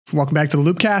Welcome back to the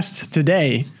LOOPCast.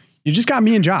 Today, you just got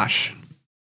me and Josh.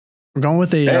 We're going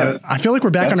with I feel like we're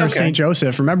back on our St.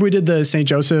 Joseph. Remember we did the St.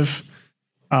 Joseph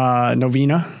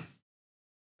novena?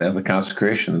 Yeah, the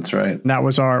consecration. That's right. And that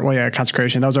was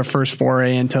consecration. That was our first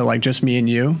foray into like just me and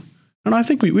you. And I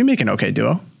think we make an okay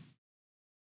duo.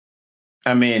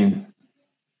 I mean,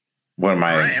 what am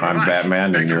I? I'm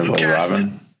Batman and you're little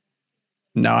Robin.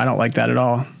 No, I don't like that at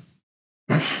all.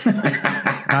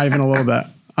 Not even a little bit.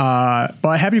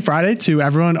 But happy Friday to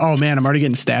everyone. Oh man, I'm already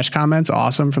getting stash comments.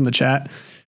 Awesome from the chat.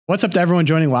 What's up to everyone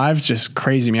joining live? It's just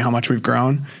crazy me how much we've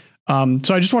grown.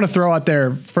 So I just want to throw out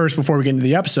there first before we get into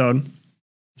the episode.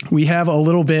 We have a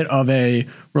little bit of a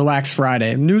relaxed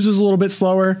Friday. News is a little bit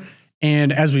slower.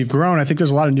 And as we've grown, I think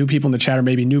there's a lot of new people in the chat or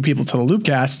maybe new people to the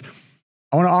Loopcast.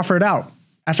 I want to offer it out.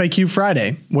 FAQ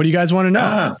Friday. What do you guys want to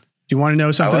know? Do you want to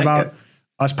know something about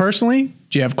us personally?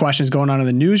 Do you have questions going on in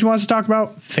the news you want us to talk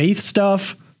about? Faith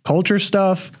stuff, culture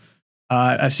stuff.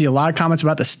 I see a lot of comments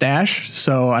about the stash.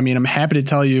 So, I mean, I'm happy to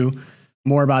tell you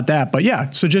more about that. But yeah,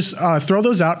 so just throw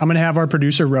those out. I'm going to have our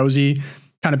producer, Rosie,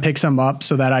 kind of pick some up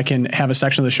so that I can have a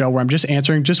section of the show where I'm just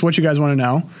answering just what you guys want to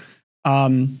know.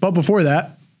 But before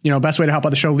that, best way to help out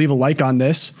the show, leave a like on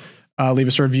this, leave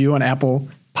us a review on Apple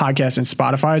Podcasts and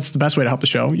Spotify. It's the best way to help the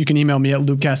show. You can email me at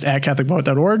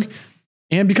loopcast@catholicvote.org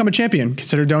and become a champion.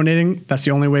 Consider donating. That's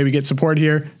the only way we get support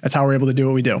here. That's how we're able to do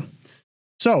what we do.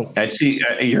 So I see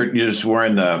you're just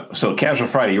wearing Casual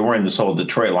Friday. You're wearing this whole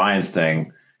Detroit Lions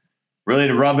thing, really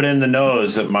to rub it in the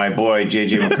nose that my boy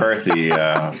JJ McCarthy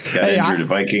got injured. The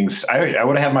Vikings. I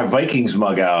would have had my Vikings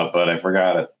mug out, but I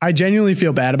forgot it. I genuinely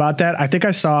feel bad about that. I think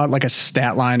I saw like a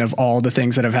stat line of all the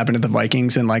things that have happened to the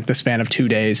Vikings in like the span of 2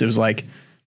 days. It was like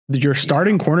your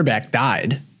starting cornerback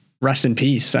died. Rest in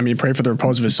peace. I mean, pray for the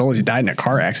repose of his soul. He died in a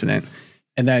car accident.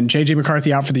 And then JJ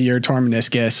McCarthy out for the year, torn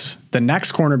meniscus. The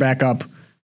next cornerback up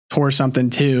tore something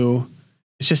too.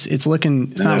 It's not looking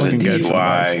good for the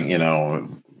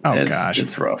Vikes. Gosh,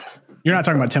 it's rough. You're not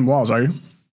talking about Tim Walls, are you?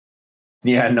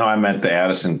 Yeah, no, I meant the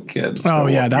Addison kid. Oh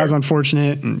yeah, that was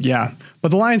unfortunate. Yeah, but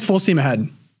the Lions full steam ahead.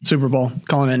 Super Bowl,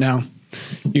 calling it now.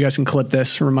 You guys can clip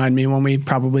this. Remind me when we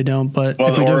probably don't. But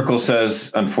the Oracle says,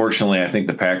 unfortunately, I think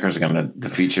the Packers are going to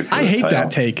defeat you. I hate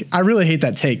that take. I really hate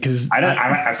that take because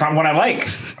that's not what I like.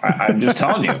 I'm just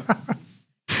telling you.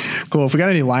 Cool. If we got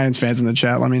any Lions fans in the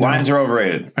chat, let me know. Lions are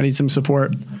overrated. I need some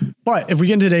support. But if we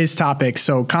get into today's topic,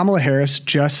 so Kamala Harris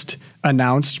just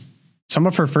announced some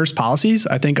of her first policies,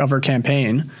 I think, of her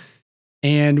campaign.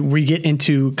 And we get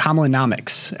into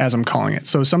Kamalenomics, as I'm calling it.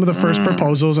 So some of the first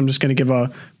proposals, I'm just going to give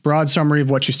a broad summary of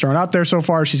what she's thrown out there so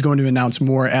far. She's going to announce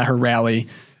more at her rally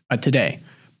today.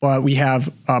 But we have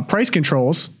price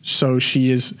controls. So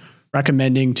she is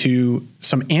recommending to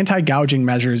some anti-gouging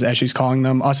measures, as she's calling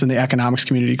them. Us in the economics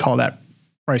community call that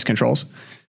price controls.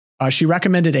 She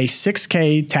recommended a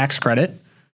 $6,000 tax credit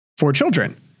for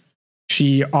children.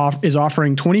 She is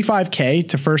offering $25,000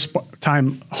 to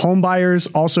first-time home buyers.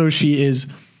 Also, she is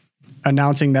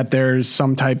announcing that there's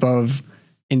some type of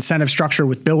incentive structure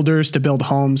with builders to build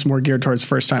homes more geared towards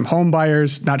first-time home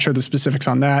buyers. Not sure the specifics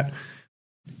on that.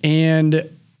 And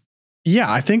yeah,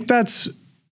 I think that's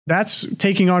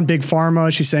taking on big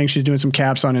pharma. She's saying she's doing some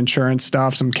caps on insurance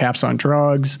stuff, some caps on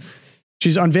drugs.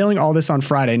 She's unveiling all this on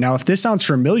Friday. Now, if this sounds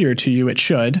familiar to you, it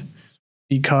should.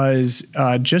 Because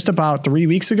just about 3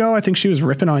 weeks ago, I think she was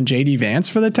ripping on JD Vance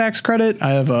for the tax credit.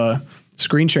 I have a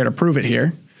screen share to prove it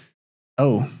here.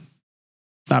 Oh,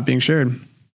 it's not being shared.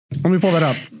 Let me pull that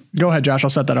up. Go ahead, Josh. I'll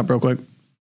set that up real quick.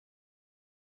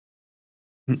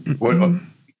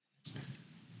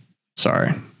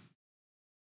 Sorry.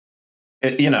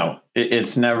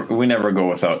 It's never. We never go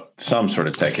without some sort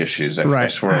of tech issues. I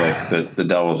swear, like the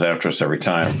devil's after us every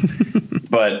time.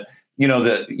 But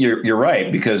you're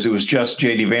right, because it was just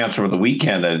JD Vance over the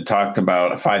weekend that had talked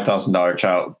about a $5,000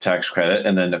 child tax credit,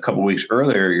 and then a couple of weeks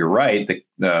earlier, you're right,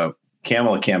 the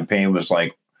Kamala campaign was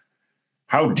like,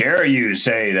 "How dare you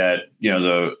say that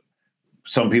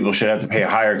some people should have to pay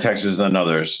higher taxes than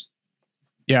others?"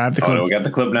 Yeah, I have the clip. We got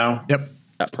the clip now. Yep.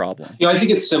 That problem. I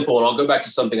think it's simple, and I'll go back to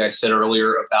something I said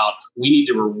earlier about we need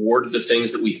to reward the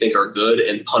things that we think are good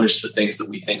and punish the things that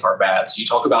we think are bad. So you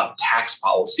talk about tax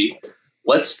policy.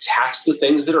 Let's tax the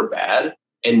things that are bad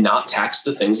and not tax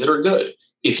the things that are good.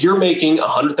 If you're making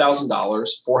 $100,000,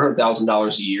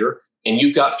 $400,000 a year, and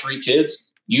you've got 3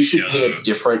 kids, you should pay a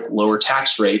different, lower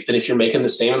tax rate than if you're making the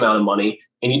same amount of money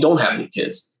and you don't have any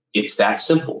kids. It's that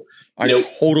simple. I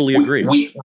totally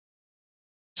agree.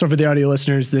 So for the audio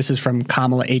listeners, this is from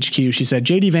Kamala HQ. She said,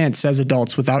 JD Vance says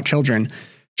adults without children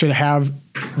should have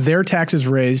their taxes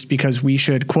raised because we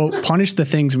should, quote, punish the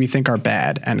things we think are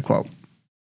bad, end quote.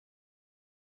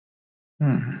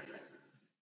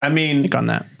 I mean, on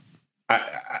that.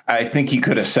 I think he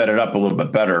could have set it up a little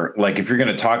bit better. Like if you're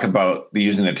going to talk about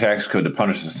using the tax code to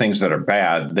punish the things that are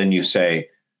bad, then you say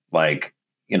like,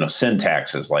 sin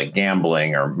taxes like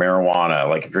gambling or marijuana.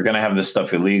 Like if you're going to have this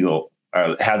stuff illegal,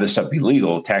 have this stuff be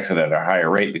legal, tax it at a higher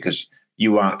rate because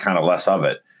you want kind of less of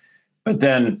it. But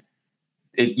then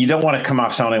you don't want to come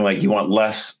off sounding like you want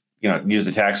less, use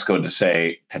the tax code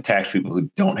to tax people who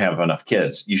don't have enough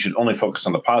kids. You should only focus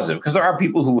on the positive because there are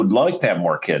people who would like to have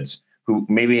more kids who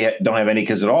maybe don't have any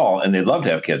kids at all and they'd love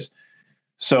to have kids.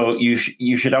 So you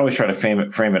should always try to frame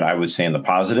it, I would say, in the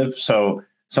positive. So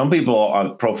some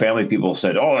people, pro-family people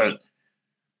said, oh,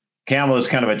 Kamala is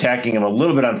kind of attacking him a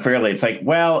little bit unfairly. It's like,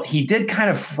 well, he did kind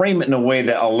of frame it in a way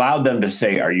that allowed them to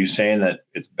say, are you saying that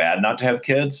it's bad not to have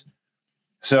kids?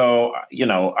 So,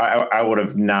 I would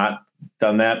have not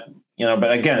done that,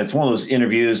 but again, it's one of those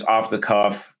interviews off the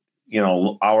cuff,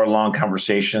 hour-long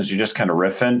conversations. You're just kind of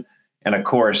riffing. And of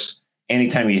course,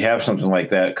 anytime you have something like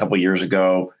that a couple of years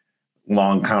ago,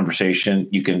 long conversation,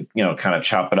 you can, kind of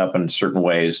chop it up in certain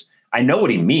ways. I know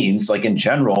what he means, like in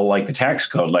general, like the tax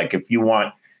code, like if you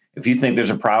think there's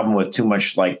a problem with too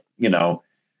much, like,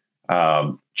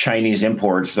 Chinese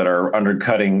imports that are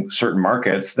undercutting certain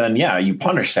markets, then yeah, you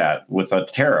punish that with a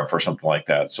tariff or something like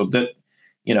that. So that,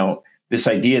 this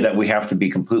idea that we have to be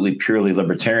completely purely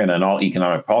libertarian on all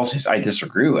economic policies, I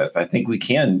disagree with. I think we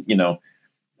can,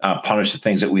 punish the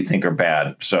things that we think are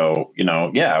bad. So,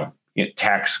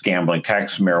 tax gambling,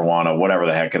 tax marijuana, whatever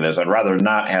the heck it is. I'd rather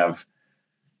not have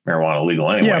marijuana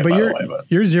legal anyway. Yeah, but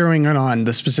you're zeroing in on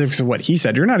the specifics of what he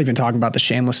said. You're not even talking about the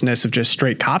shamelessness of just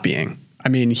straight copying. I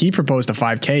mean, he proposed a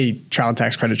 $5,000 child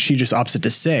tax credit. She just ups it to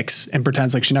 $6,000 and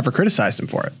pretends like she never criticized him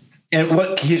for it. And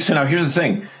so now here's the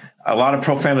thing. A lot of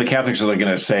pro-family Catholics are going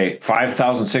to say $5,000,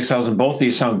 $6,000, both of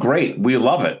these sound great. We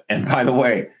love it. And by the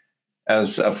way,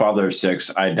 as a father of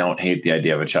 6, I don't hate the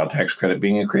idea of a child tax credit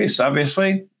being increased,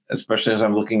 obviously, especially as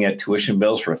I'm looking at tuition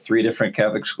bills for 3 different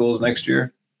Catholic schools next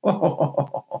year.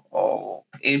 Oh,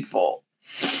 painful.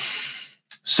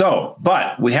 So,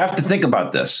 but we have to think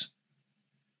about this.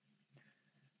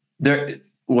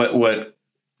 What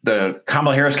the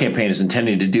Kamala Harris campaign is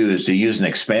intending to do is to use an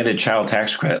expanded child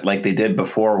tax credit like they did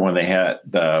before when they had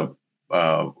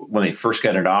when they first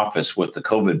got into office with the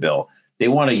COVID bill. They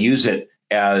want to use it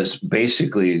as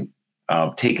basically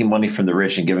taking money from the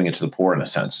rich and giving it to the poor in a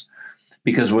sense,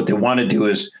 because what they want to do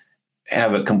is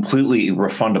have it completely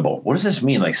refundable. What does this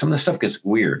mean? Like some of this stuff gets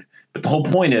weird, but the whole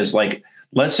point is like,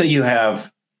 let's say you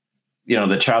have,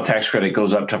 the child tax credit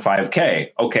goes up to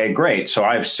 $5,000. Okay, great. So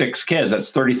I have 6 kids.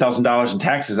 That's $30,000 in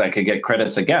taxes I could get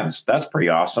credits against. That's pretty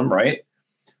awesome, right?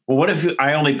 Well, what if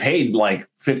I only paid like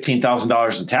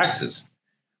 $15,000 in taxes?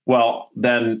 Well,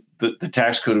 then the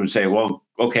tax code would say, well,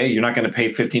 okay, you're not going to pay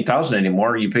 $15,000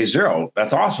 anymore. You pay 0.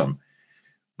 That's awesome.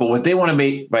 But what they want to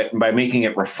make by making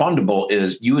it refundable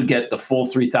is you would get the full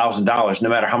 $3,000 no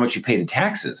matter how much you paid in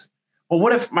taxes. Well,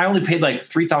 what if I only paid like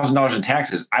 $3,000 in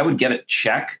taxes? I would get a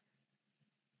check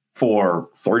for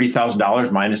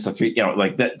 $30,000 minus the 3,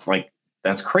 like that, like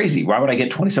that's crazy. Why would I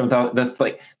get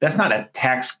 $27,000? That's not a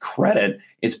tax credit.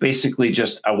 It's basically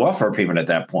just a welfare payment at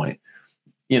that point.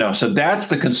 So that's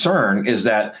the concern, is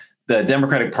that the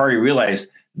Democratic Party realized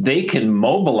they can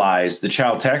mobilize the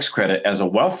child tax credit as a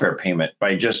welfare payment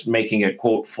by just making it,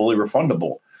 quote, fully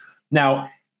refundable. Now,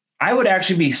 I would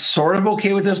actually be sort of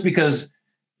okay with this because,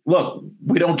 look,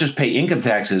 we don't just pay income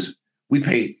taxes. We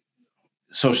pay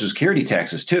Social Security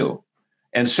taxes too.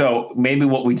 And so maybe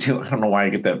what we do, I don't know why I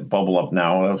get that bubble up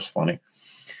now. That was funny.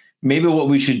 Maybe what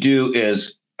we should do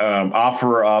is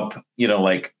offer up,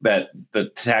 like that the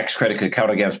tax credit could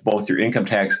count against both your income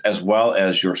tax as well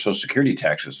as your Social Security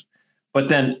taxes. But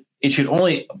then it should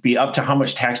only be up to how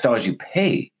much tax dollars you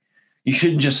pay. You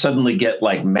shouldn't just suddenly get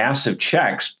like massive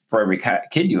checks for every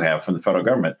kid you have from the federal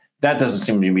government. That doesn't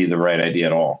seem to be the right idea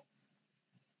at all.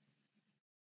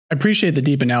 I appreciate the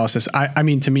deep analysis. I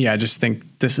mean, to me, I just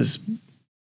think this is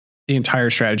the entire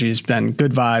strategy has been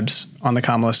good vibes on the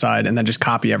Kamala side and then just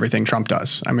copy everything Trump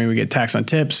does. I mean, we get tax on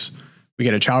tips. We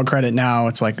get a child credit now.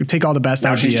 It's like take all the best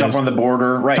now ideas. She's tough on the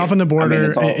border. Right. Tough on the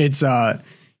border. I mean,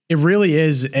 it really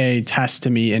is a test to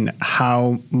me in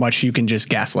how much you can just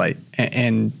gaslight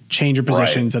and change your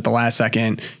positions at the last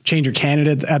second, change your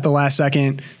candidate at the last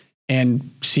second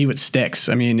and see what sticks.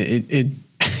 I mean,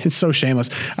 it's so shameless.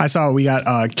 I saw we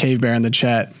got Cave Bear in the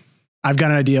chat. I've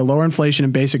got an idea: lower inflation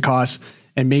and basic costs,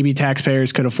 and maybe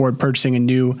taxpayers could afford purchasing a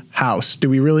new house. Do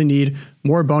we really need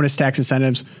more bonus tax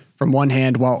incentives from one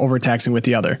hand while overtaxing with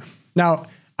the other? Now,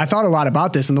 I thought a lot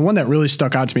about this, and the one that really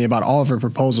stuck out to me about all of her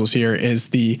proposals here is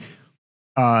the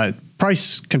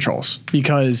price controls,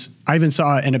 because I even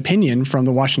saw an opinion from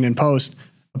the Washington Post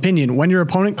opinion, when your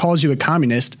opponent calls you a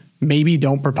communist, maybe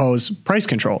don't propose price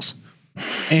controls.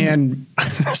 And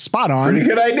spot on. Pretty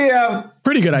good idea.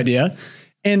 Pretty good idea.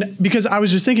 And because I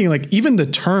was just thinking, like, even the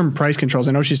term price controls,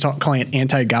 I know she's calling it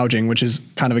anti-gouging, which is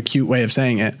kind of a cute way of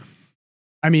saying it.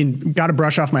 I mean, got to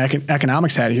brush off my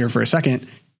economics hat here for a second.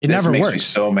 It never works. Makes me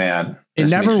so mad. It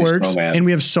never works. And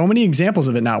we have so many examples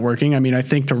of it not working. I mean, I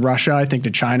think to Russia, I think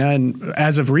to China, and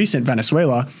as of recent,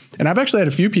 Venezuela. And I've actually had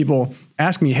a few people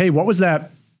ask me, hey, what was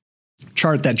that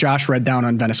chart that Josh read down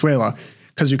on Venezuela?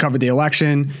 Because we covered the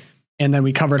election, and then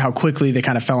we covered how quickly they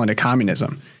kind of fell into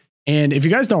communism. And if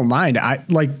you guys don't mind,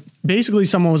 basically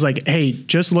someone was like, hey,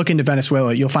 just look into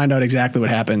Venezuela. You'll find out exactly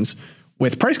what happens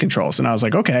with price controls. And I was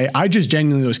like, okay, I just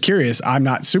genuinely was curious. I'm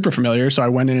not super familiar. So I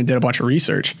went in and did a bunch of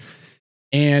research.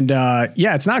 And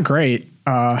yeah, it's not great.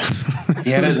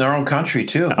 We had it in our own country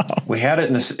too. No. We had it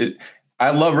in this. I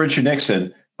love Richard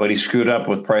Nixon, but he screwed up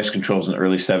with price controls in the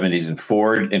early 70s, and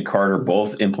Ford and Carter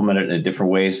both implemented it in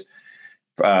different ways.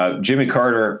 Jimmy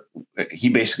Carter, he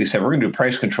basically said, we're going to do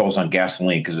price controls on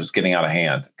gasoline because it's getting out of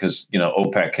hand, because, you know,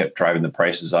 OPEC kept driving the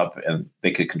prices up and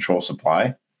they could control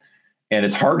supply. And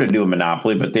it's hard to do a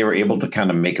monopoly, but they were able to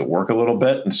kind of make it work a little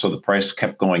bit. And so the price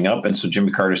kept going up. And so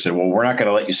Jimmy Carter said, well, we're not going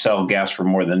to let you sell gas for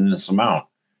more than this amount.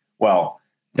 Well,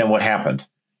 then what happened?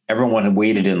 Everyone had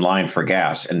waited in line for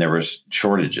gas, and there was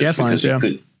shortages. Gas lines,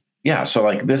 yeah. So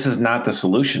like, this is not the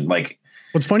solution. Like,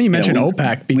 well, it's funny you mentioned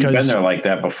OPEC, because we've been there like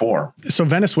that before. So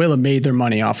Venezuela made their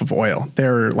money off of oil.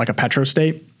 They're like a petro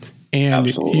state. And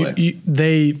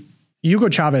Hugo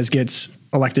Chavez gets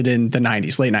elected in the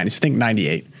 90s, late 90s, I think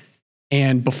 98.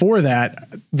 And before that,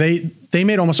 they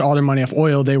made almost all their money off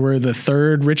oil. They were the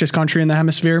third richest country in the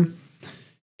hemisphere.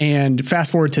 And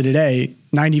fast forward to today,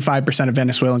 95% of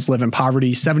Venezuelans live in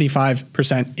poverty,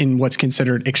 75% in what's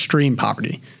considered extreme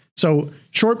poverty. So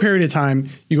short period of time,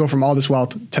 you go from all this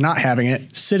wealth to not having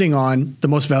it, sitting on the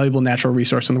most valuable natural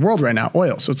resource in the world right now,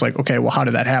 oil. So it's like, okay, well, how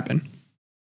did that happen?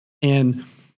 And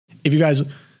if you guys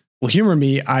will humor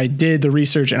me, I did the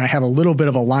research and I have a little bit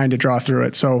of a line to draw through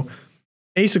it. So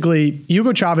basically,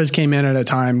 Hugo Chavez came in at a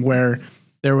time where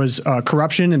there was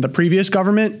corruption in the previous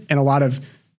government and a lot of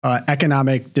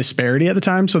economic disparity at the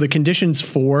time. So the conditions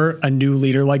for a new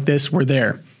leader like this were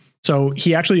there. So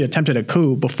he actually attempted a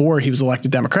coup before he was elected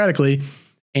democratically,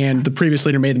 and the previous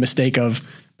leader made the mistake of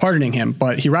pardoning him.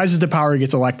 But he rises to power, he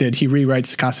gets elected, he rewrites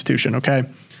the Constitution, okay?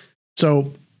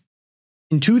 So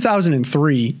in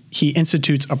 2003, he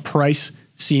institutes a price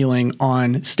ceiling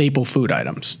on staple food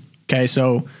items, okay?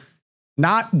 So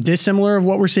not dissimilar of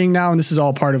what we're seeing now, and this is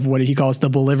all part of what he calls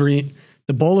the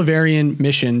Bolivarian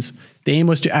missions. The aim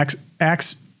was to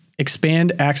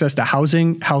expand access to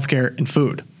housing, healthcare, and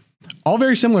food. All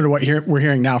very similar to what we're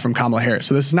hearing now from Kamala Harris.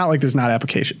 So this is not like there's not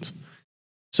applications.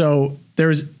 So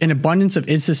there's an abundance of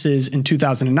instances in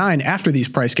 2009 after these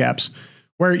price caps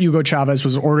where Hugo Chavez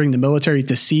was ordering the military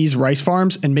to seize rice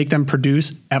farms and make them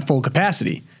produce at full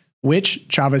capacity, which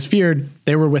Chavez feared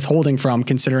they were withholding from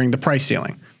considering the price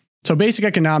ceiling. So basic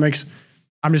economics,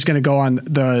 I'm just going to go on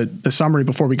the summary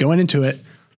before we go into it.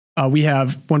 We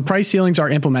have, when price ceilings are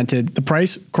implemented, the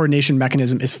price coordination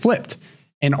mechanism is flipped.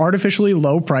 An artificially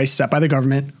low price set by the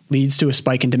government leads to a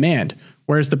spike in demand,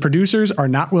 whereas the producers are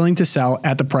not willing to sell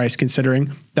at the price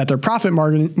considering that their profit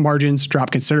margins drop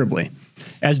considerably.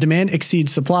 As demand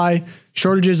exceeds supply,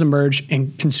 shortages emerge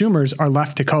and consumers are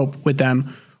left to cope with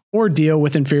them or deal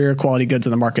with inferior quality goods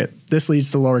in the market. This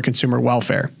leads to lower consumer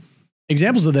welfare.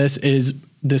 Examples of this is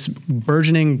this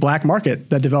burgeoning black market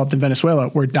that developed in Venezuela,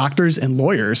 where doctors and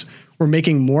lawyers were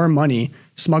making more money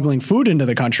smuggling food into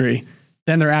the country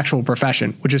than their actual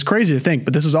profession, which is crazy to think,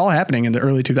 but this is all happening in the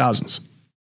early 2000s.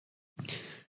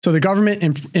 So the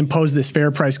government imposed this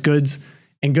fair price goods,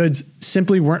 and goods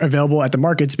simply weren't available at the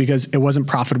markets because it wasn't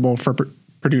profitable for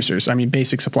producers. I mean,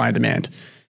 basic supply and demand.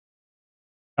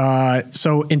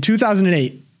 So in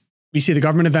 2008, we see the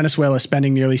government of Venezuela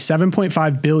spending nearly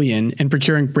 $7.5 billion in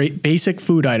procuring basic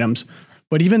food items.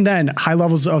 But even then, high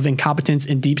levels of incompetence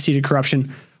and deep-seated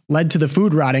corruption led to the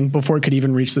food rotting before it could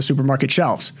even reach the supermarket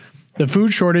shelves. The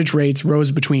food shortage rates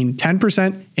rose between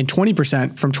 10% and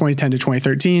 20% from 2010 to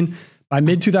 2013. By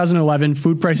mid-2011,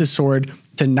 food prices soared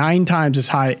to 9 times as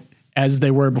high as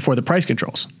they were before the price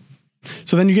controls.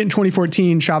 So then you get in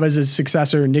 2014, Chavez's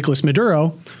successor, Nicolas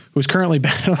Maduro, who's currently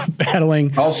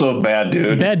battling... Also a bad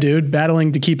dude. Bad dude,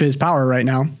 battling to keep his power right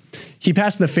now. He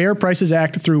passed the Fair Prices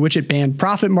Act, through which it banned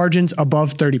profit margins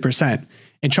above 30%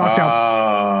 and chalked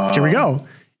out... Here we go.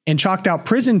 And chalked out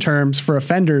prison terms for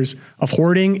offenders of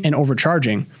hoarding and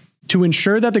overcharging. To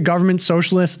ensure that the government's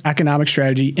socialist economic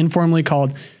strategy, informally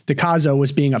called DECAZO,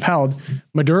 was being upheld,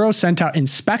 Maduro sent out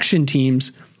inspection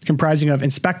teams comprising of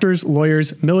inspectors,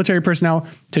 lawyers, military personnel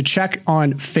to check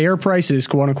on fair prices,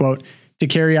 quote unquote, to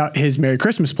carry out his Merry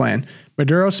Christmas plan.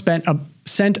 Maduro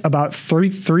sent about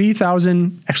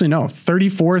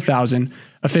 34,000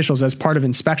 officials as part of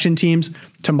inspection teams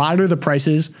to monitor the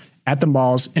prices at the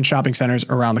malls and shopping centers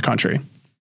around the country.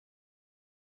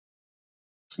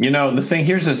 You know,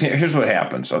 here's what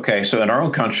happens. Okay. So in our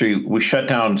own country, we shut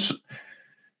down,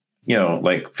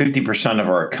 like 50% of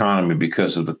our economy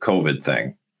because of the COVID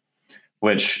thing,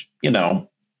 which,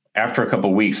 after a couple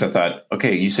of weeks, I thought,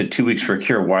 okay, you said 2 weeks for a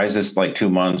cure. Why is this like 2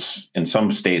 months? In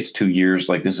some states, 2 years?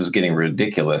 Like, this is getting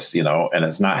ridiculous, and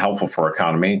it's not helpful for our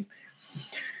economy.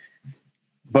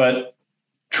 But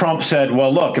Trump said,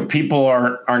 well, look, if people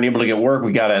aren't able to get work,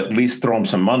 we got to at least throw them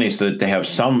some money so that they have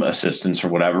some assistance or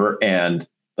whatever. And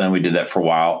then we did that for a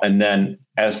while. And then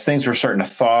as things were starting to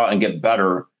thaw and get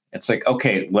better, it's like,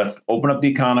 okay, let's open up the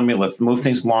economy. Let's move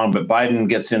things along. But Biden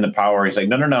gets into power. He's like,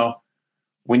 no.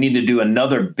 We need to do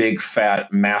another big,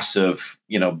 fat, massive,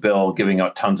 bill giving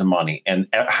out tons of money. And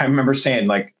I remember saying,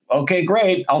 like, okay,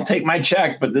 great. I'll take my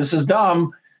check, but this is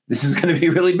dumb. This is going to be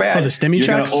really bad. Oh, the stimmy checks?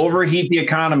 You're going to overheat the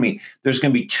economy. There's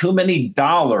going to be too many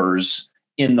dollars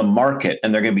in the market,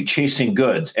 and they're going to be chasing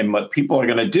goods. And what people are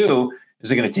going to do is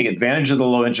they're going to take advantage of the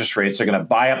low interest rates. They're going to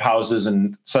buy up houses,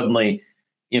 and suddenly,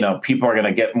 people are going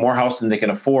to get more house than they can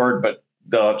afford, but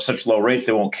such low rates,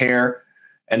 they won't care.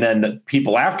 And then the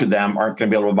people after them aren't going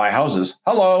to be able to buy houses.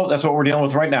 Hello, that's what we're dealing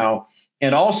with right now.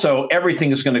 And also,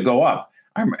 everything is going to go up.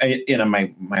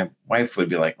 My wife would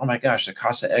be like, oh my gosh, the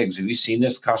cost of eggs. Have you seen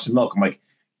this? The cost of milk. I'm like,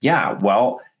 yeah,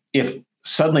 well, if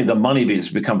suddenly the money has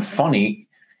become funny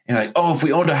and like, oh, if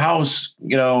we owned a house,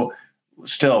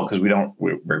 still, because we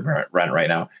rent right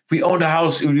now. If we owned a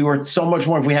house, it would be worth so much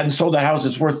more. If we hadn't sold that house,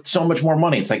 it's worth so much more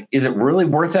money. It's like, is it really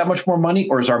worth that much more money,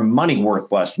 or is our money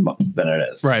worth less than it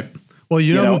is? Right. Well,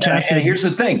 and here's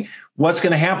the thing. What's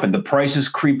going to happen? The prices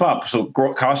creep up. So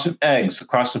cost of eggs, the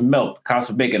cost of milk, the cost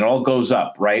of bacon, it all goes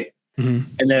up, right?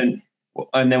 Mm-hmm.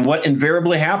 And then what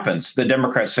invariably happens? The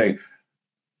Democrats say,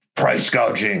 price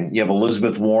gouging. You have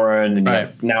Elizabeth Warren and you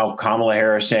have now Kamala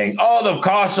Harris saying, oh, the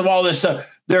cost of all this stuff.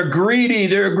 They're greedy.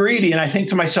 And I think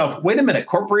to myself, wait a minute.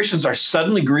 Corporations are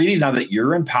suddenly greedy now that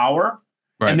you're in power.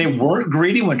 Right. And they weren't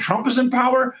greedy when Trump was in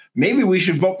power. Maybe we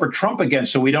should vote for Trump again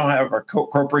so we don't have our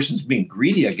corporations being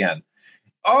greedy again.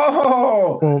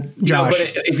 Oh, well, Josh,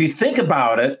 but if you think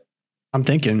about it, I'm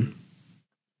thinking,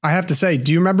 I have to say,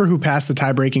 do you remember who passed the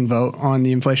tie-breaking vote on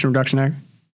the Inflation Reduction Act?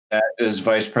 That is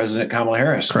Vice President Kamala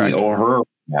Harris. Correct. We owe her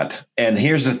that. And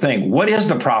here's the thing. What is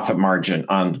the profit margin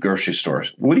on grocery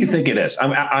stores? What do you think it is?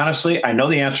 Honestly, I know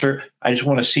the answer. I just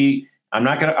want to see. I'm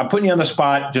putting you on the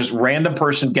spot, just random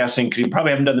person guessing, because you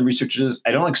probably haven't done the research.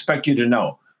 I don't expect you to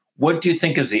know. What do you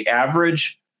think is the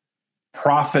average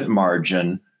profit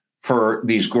margin for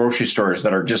these grocery stores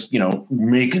that are just,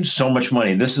 making so much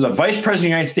money? This is the Vice President of the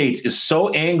United States is so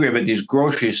angry about these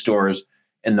grocery stores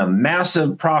and the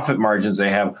massive profit margins they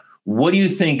have. What do you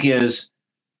think is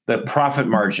the profit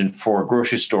margin for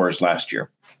grocery stores last year?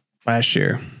 Last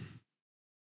year.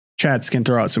 Chats can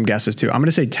throw out some guesses too. I'm going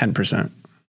to say 10%.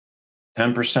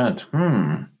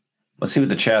 10%. Let's see what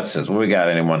the chat says. What we got,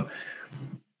 anyone?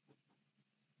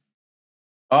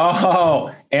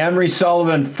 Oh, Anne-Marie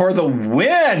Sullivan for the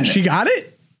win. She got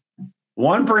it?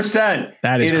 1%.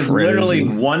 That is crazy. It is literally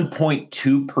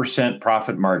 1.2%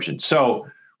 profit margin. So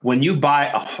when you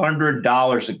buy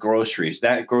 $100 of groceries,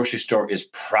 that grocery store is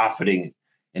profiting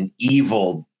an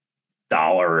evil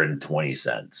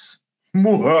 $1.20.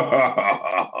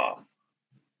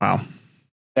 Wow.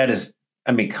 That is,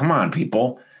 come on,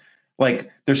 people.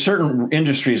 Like, there's certain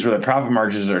industries where the profit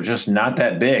margins are just not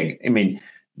that big.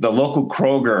 The local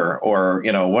Kroger or,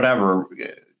 whatever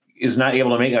is not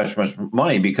able to make that much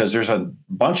money because there's a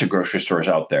bunch of grocery stores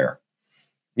out there.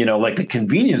 Like the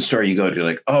convenience store you go to,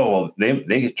 like, oh, well,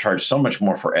 they get charged so much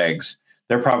more for eggs.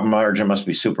 Their profit margin must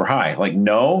be super high. Like,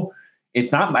 no,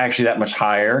 it's not actually that much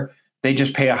higher. They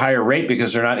just pay a higher rate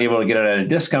because they're not able to get it at a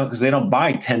discount because they don't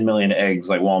buy 10 million eggs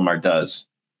like Walmart does.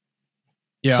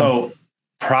 Yeah. So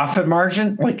profit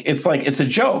margin, it's a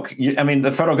joke.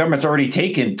 The federal government's already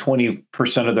taken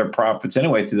 20% of their profits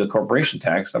anyway through the corporation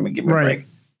tax. Give me a break.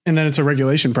 And then it's a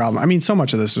regulation problem. So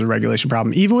much of this is a regulation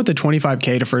problem. Even with the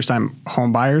 $25K to first-time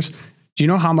home buyers, do you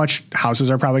know how much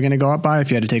houses are probably going to go up by if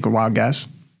you had to take a wild guess?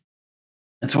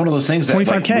 It's one of those things that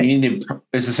 $25K.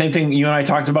 It's the same thing you and I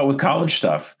talked about with college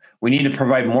stuff. we need to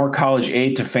provide more college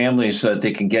aid to families so that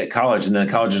they can get college. And then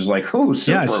the college is like, "Ooh,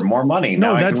 super, more money.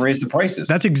 Now I can raise the prices."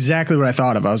 That's exactly what I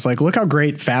thought of. I was like, look how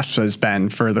great FAFSA has been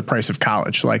for the price of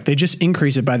college. Like, they just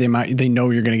increase it by the amount they know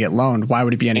you're going to get loaned. Why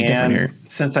would it be any different here?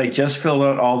 Since I just filled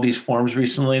out all these forms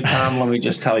recently, Tom, let me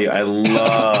just tell you, I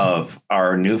love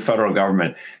our new federal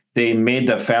government. They made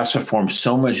the FAFSA form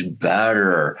so much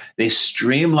better. They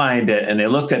streamlined it, and they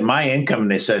looked at my income and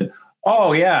they said,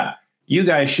 "Oh yeah, you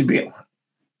guys should be."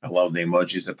 I love the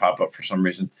emojis that pop up for some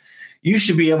reason. You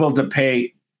should be able to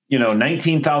pay,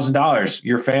 $19,000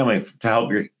 your family to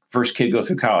help your first kid go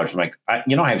through college. I'm like, I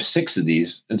have 6 of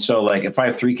these. And so like, if I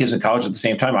have 3 kids in college at the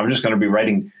same time, I'm just going to be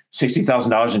writing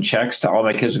 $60,000 in checks to all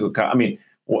my kids to go college. I mean,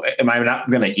 am I not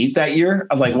going to eat that year?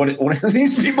 I'm like, what are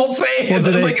these people saying?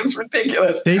 Well, it's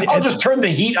ridiculous. I'll just turn the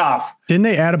heat off. Didn't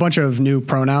they add a bunch of new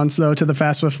pronouns though to the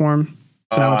FAFSA form?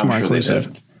 So now it's more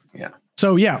inclusive. Yeah.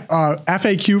 So yeah,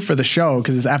 FAQ for the show,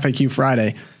 because it's FAQ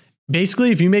Friday. Basically,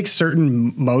 if you make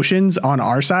certain motions on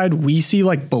our side, we see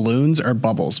like balloons or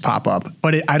bubbles pop up,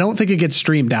 but I don't think it gets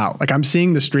streamed out. Like, I'm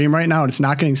seeing the stream right now and it's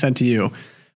not getting sent to you,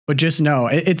 but just know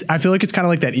I feel like it's kind of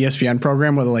like that ESPN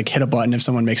program where they like hit a button if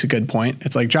someone makes a good point.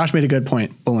 It's like, Josh made a good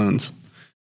point, balloons.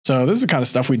 So this is the kind of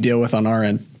stuff we deal with on our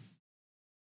end.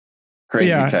 Crazy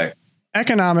tech.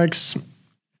 Economics,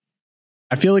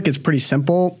 I feel like it's pretty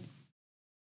simple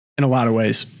in a lot of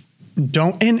ways.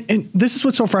 And this is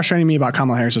what's so frustrating to me about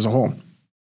Kamala Harris as a whole.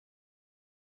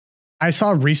 I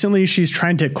saw recently she's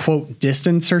trying to, quote,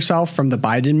 distance herself from the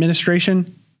Biden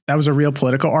administration. That was a real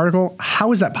Politico article.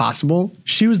 How is that possible?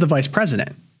 She was the vice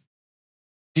president.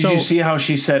 Did you see how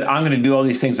she said, "I'm going to do all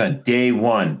these things on day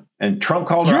one"? And Trump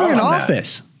called her out on that. You're in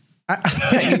office.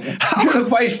 You're the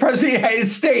vice president of the United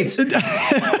States.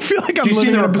 I feel like I'm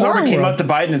living in a bizarre world. The reporter came up to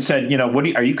Biden and said,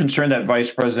 are you concerned that Vice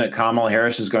President Kamala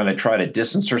Harris is going to try to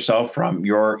distance herself from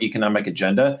your economic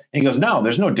agenda? And he goes, "No,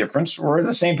 there's no difference. We're on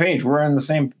the same page. We're in the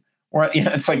same."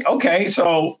 It's like, okay,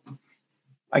 so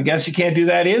I guess you can't do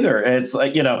that either. It's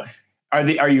like,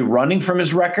 are you running from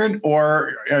his record,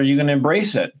 or are you going to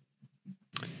embrace it?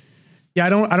 Yeah, I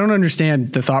don't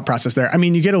understand the thought process there. I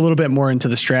mean, you get a little bit more into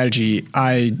the strategy.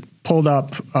 I pulled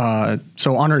up,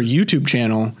 so on her YouTube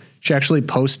channel, she actually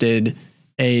posted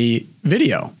a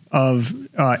video of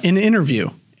an interview.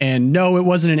 And no, it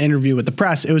wasn't an interview with the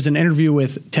press. It was an interview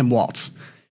with Tim Walz.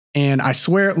 And I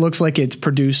swear it looks like it's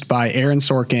produced by Aaron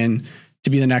Sorkin to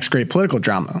be the next great political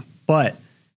drama. But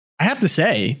I have to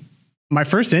say, my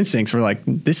first instincts were like,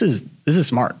 this is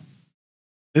smart.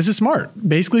 This is smart.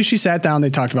 Basically, she sat down. They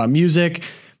talked about music.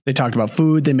 They talked about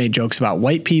food. They made jokes about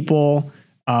white people,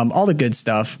 all the good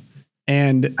stuff.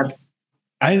 And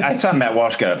I saw Matt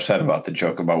Walsh got upset about the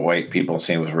joke about white people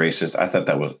saying it was racist. I thought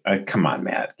that was, come on,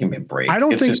 Matt, give me a break. I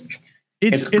don't think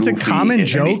it's a common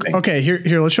joke. Anything. Okay,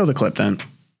 here, let's show the clip then.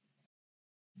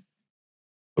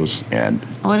 And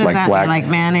what is that? Like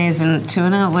mayonnaise and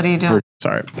tuna? What are you doing?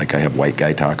 Sorry. Like I have white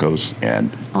guy tacos and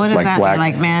what is that?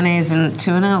 Like mayonnaise and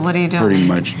tuna? What are you doing? Pretty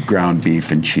much ground beef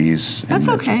and cheese. That's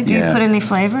okay. Do you put any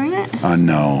flavor in it?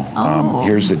 No.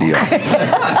 Here's the deal.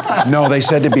 No, they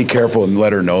said to be careful and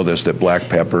let her know that black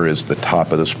pepper is the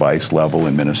top of the spice level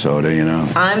in Minnesota,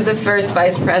 I'm the first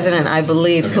vice president, I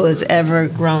believe, who has ever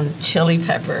grown chili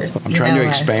peppers. I'm trying to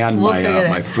expand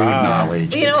my food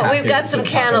knowledge. You know what? We've got some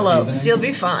cantaloupes. You'll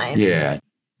be fine. Yeah.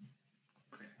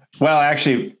 Well,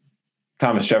 actually,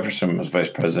 Thomas Jefferson was vice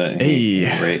president.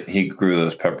 He grew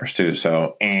those peppers too.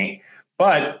 So,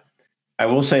 but I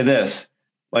will say this: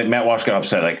 like Matt Walsh got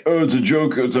upset, like, "Oh, it's a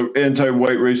joke. It's an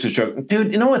anti-white racist joke."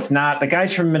 Dude, it's not. The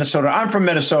guy's from Minnesota. I'm from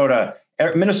Minnesota.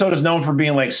 Minnesota's known for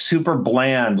being like super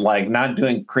bland, like not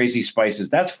doing crazy spices.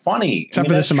 That's funny. Except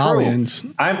for the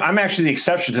Somalians. I'm actually the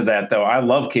exception to that, though. I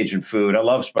love Cajun food. I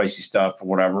love spicy stuff or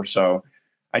whatever. So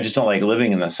I just don't like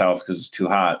living in the South because it's too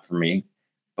hot for me.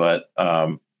 But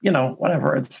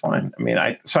whatever, it's fine. I mean,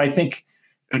 I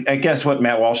guess what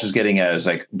Matt Walsh is getting at is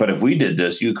like, but if we did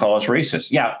this, you call us racist.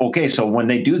 Yeah. Okay. So when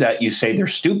they do that, you say they're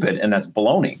stupid, and that's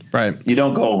baloney. Right. You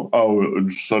don't go, "Oh,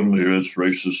 suddenly it's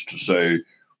racist to say,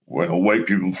 well, white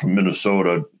people from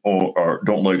Minnesota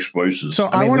don't like spices." So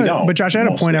but Josh, I had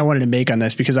a point I wanted to make on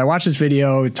this because I watched this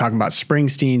video talking about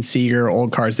Springsteen, Seeger,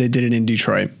 old cars. They did it in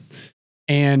Detroit.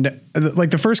 And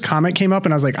like the first comment came up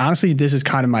and I was like, honestly, this is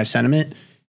kind of my sentiment.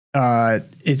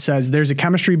 It says there's a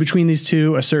chemistry between these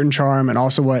two, a certain charm, and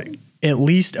also what at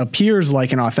least appears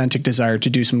like an authentic desire to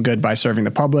do some good by serving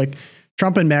the public.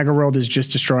 Trump and MAGA world is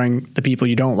just destroying the people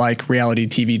you don't like, reality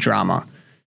TV drama.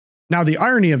 Now, the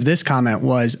irony of this comment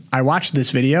was I watched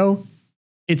this video.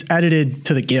 It's edited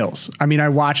to the gills. I mean, I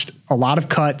watched a lot of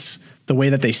cuts. The way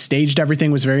that they staged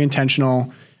everything was very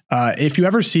intentional. If you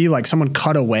ever see like someone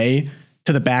cut away to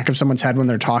to the back of someone's head when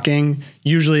they're talking,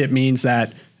 usually it means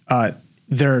that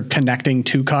they're connecting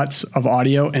two cuts of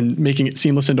audio and making it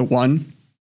seamless into one.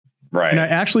 Right. And I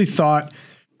actually thought,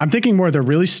 I'm thinking more they're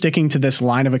really sticking to this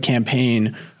line of a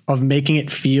campaign of making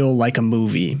it feel like a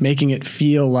movie, making it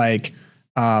feel like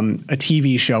a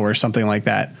TV show or something like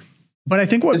that. But I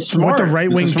think what the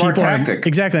right-wing people are,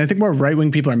 exactly. I think what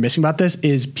right-wing people are missing about this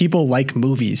is people like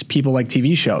movies, people like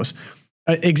TV shows.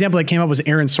 Example that came up was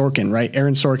Aaron Sorkin, right?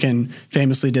 Aaron Sorkin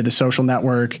famously did The Social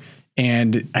Network,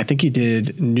 and I think he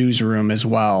did Newsroom as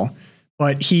well.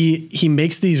 But he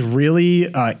makes these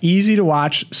really easy to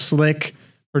watch, slick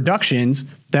productions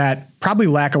that probably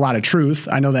lack a lot of truth.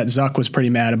 I know that Zuck was pretty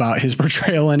mad about his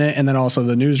portrayal in it, and then also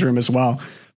The Newsroom as well.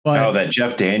 But that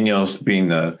Jeff Daniels being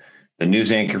the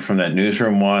news anchor from that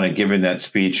Newsroom one and giving that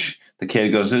speech, the kid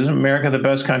goes, "Isn't America the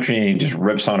best country?" And he just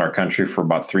rips on our country for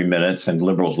about 3 minutes, and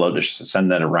liberals love to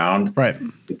send that around. Right.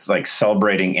 It's like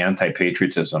celebrating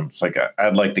anti-patriotism. It's like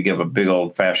I'd like to give a big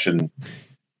old-fashioned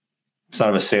son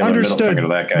of a sailor middle finger to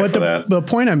that guy for that. The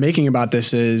point I'm making about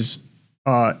this is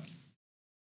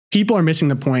people are missing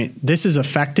the point. This is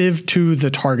effective to the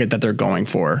target that they're going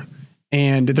for.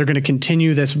 And they're going to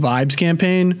continue this vibes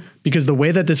campaign because the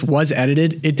way that this was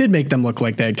edited, it did make them look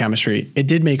like they had chemistry. It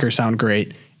did make her sound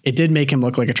great. It did make him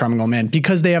look like a charming old man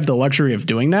because they have the luxury of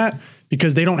doing that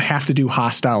because they don't have to do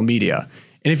hostile media.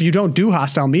 And if you don't do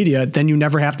hostile media, then you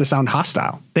never have to sound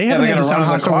hostile. They haven't had to sound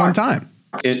hostile one time.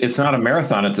 It's not a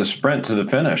marathon. It's a sprint to the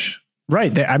finish.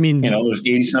 Right. There's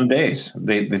 80 some days.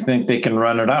 They think they can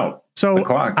run it out. So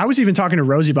I was even talking to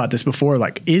Rosie about this before.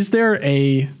 Like, is there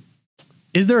a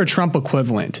Trump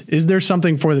equivalent? Is there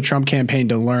something for the Trump campaign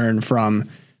to learn from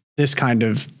this kind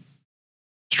of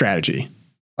strategy?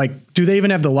 Like, do they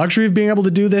even have the luxury of being able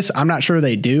to do this? I'm not sure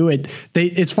they do.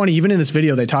 It's funny. Even in this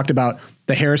video, they talked about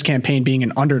the Harris campaign being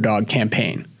an underdog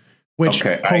campaign, which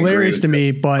hilarious to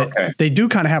me, but they do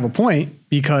kind of have a point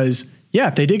because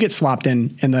they did get swapped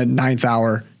in the 9th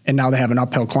hour and now they have an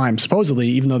uphill climb, supposedly,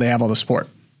 even though they have all the support.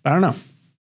 I don't know.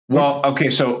 Well, okay,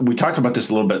 so we talked about this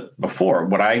a little bit before.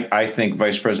 What I think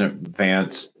Vice President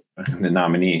Vance, the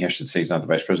nominee, I should say he's not the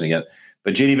vice president yet,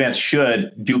 but J.D. Vance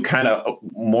should do kind of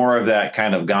more of that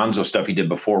kind of gonzo stuff he did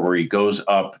before where he goes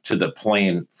up to the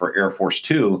plane for Air Force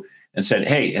Two and said,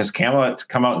 "Hey, has Kamala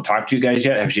come out and talked to you guys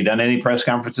yet? Have she done any press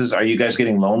conferences? Are you guys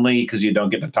getting lonely because you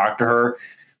don't get to talk to her?"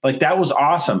 Like, that was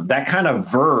awesome. That kind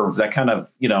of verve, that kind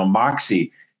of,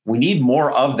 moxie. We need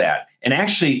more of that. And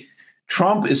actually,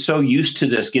 Trump is so used to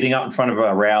this, getting out in front of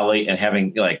a rally and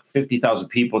having like 50,000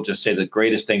 people just say the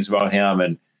greatest things about him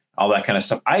and all that kind of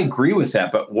stuff. I agree with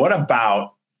that. But what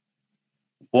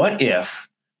if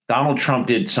Donald Trump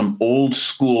did some old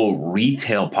school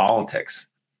retail politics?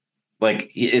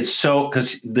 Like, it's so,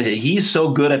 because he's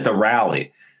so good at the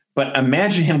rally. But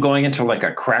imagine him going into like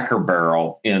a Cracker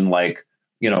Barrel in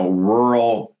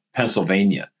rural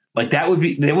Pennsylvania. Like, they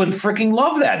would freaking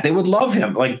love that. They would love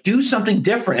him. Like, do something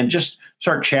different and just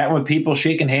start chatting with people,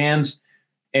 shaking hands,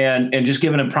 and just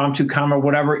give an impromptu comment or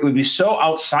whatever. It would be so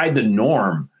outside the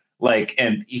norm. Like,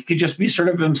 and he could just be sort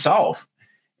of himself.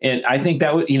 And I think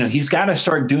that would, he's got to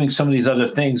start doing some of these other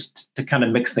things to kind of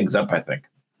mix things up, I think.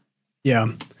 Yeah.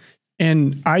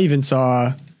 And I even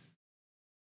saw,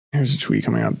 here's a tweet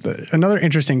coming up. Another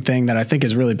interesting thing that I think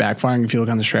is really backfiring if you look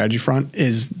on the strategy front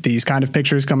is these kind of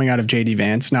pictures coming out of J.D.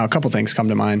 Vance. Now, a couple things come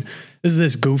to mind. This is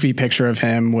this goofy picture of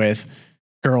him with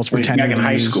girls pretending to be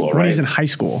high school, when he's in high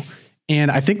school.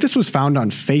 And I think this was found on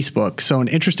Facebook. So an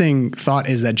interesting thought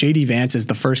is that J.D. Vance is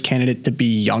the first candidate to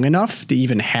be young enough to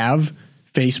even have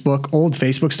old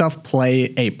Facebook stuff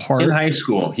play a part. In high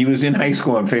school. He was in high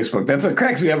school on Facebook. That's what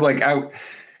cracks me up. Like,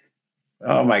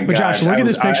 oh my God! Josh, look at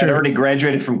this picture. I had already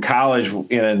graduated from college,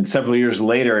 and several years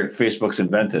later, Facebook's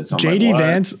invented. So J.D.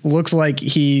 Vance looks like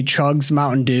he chugs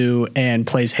Mountain Dew and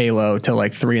plays Halo till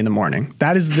like 3 a.m.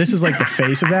 This is like the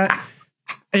face of that.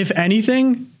 If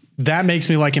anything, that makes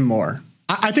me like him more.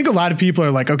 I think a lot of people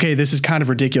are like, okay, this is kind of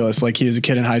ridiculous. Like, he was a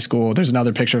kid in high school. There's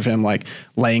another picture of him like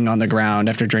laying on the ground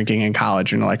after drinking in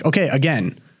college, and you're like, okay,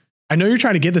 again, I know you're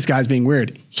trying to get this guy as being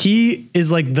weird. He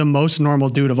is like the most normal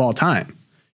dude of all time,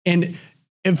 and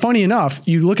funny enough,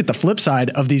 you look at the flip side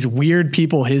of these weird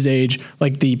people his age,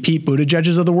 like the Pete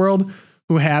Buttigieg's of the world,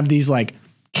 who have these like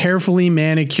carefully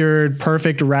manicured,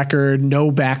 perfect record,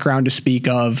 no background to speak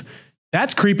of.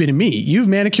 That's creepy to me. You've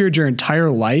manicured your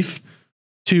entire life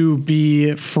to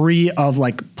be free of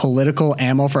like political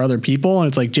ammo for other people. And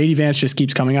it's like J.D. Vance just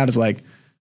keeps coming out as like,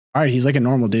 all right, he's like a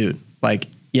normal dude. Like,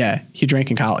 yeah, he drank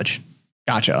in college.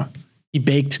 Gotcha. He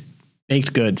baked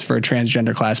goods for a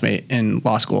transgender classmate in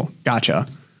law school. Gotcha.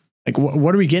 Like,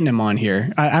 what are we getting him on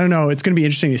here? I don't know. It's going to be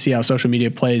interesting to see how social media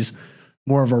plays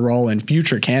more of a role in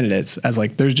future candidates, as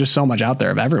like there's just so much out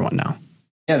there of everyone now.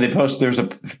 Yeah, they post,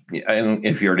 and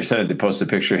if you already said it, they posted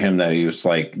a picture of him that he was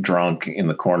like drunk in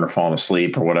the corner falling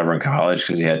asleep or whatever in college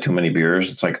because he had too many beers.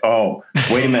 It's like, oh,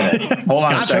 wait a minute. Hold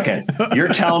on a second. You're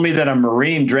telling me that a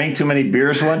Marine drank too many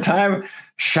beers one time?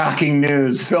 Shocking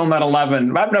news. Film at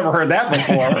 11. I've never heard that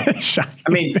before. I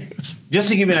mean, just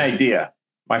to give you an idea,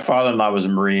 my father-in-law was a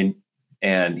Marine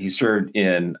and he served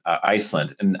in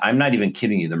Iceland. And I'm not even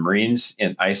kidding you. The Marines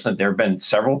in Iceland, there have been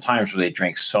several times where they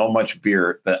drank so much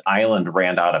beer, the island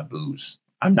ran out of booze.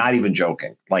 I'm not even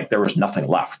joking. Like there was nothing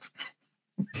left.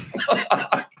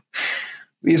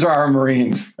 These are our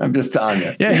Marines. I'm just telling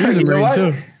you. Yeah, he was a Marine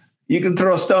too. You can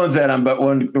throw stones at them, but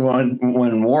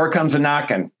when war comes a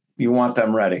knocking, you want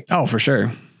them ready. Oh, for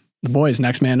sure. The boys,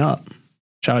 next man up.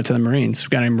 Shout out to the Marines. We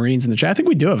got any Marines in the chat? I think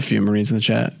we do have a few Marines in the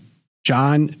chat.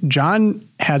 John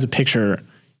has a picture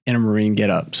in a Marine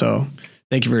getup. So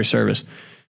thank you for your service.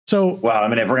 So, well, I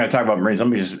mean, if we're going to talk about Marines, let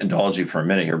me just indulge you for a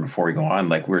minute here before we go on.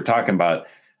 Like we were talking about,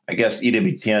 I guess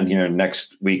EWTN here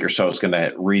next week or so is going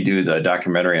to redo the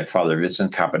documentary on Father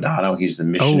Vincent Capodanno. He's the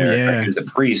missionary, he's the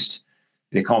priest.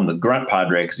 They call him the Grunt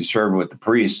Padre because he served with the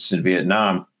priests in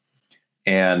Vietnam.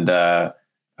 And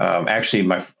actually,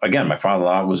 my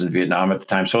father-in-law was in Vietnam at the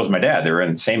time. So was my dad. They were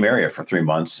in the same area for 3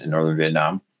 months in northern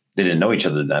Vietnam. They didn't know each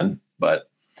other then, but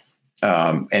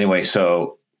anyway,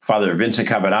 so Father Vincent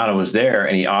Capodanno was there,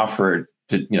 and he offered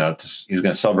to, he was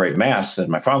going to celebrate Mass. And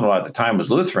my father-in-law at the time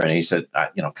was Lutheran, and he said,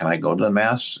 can I go to the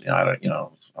Mass?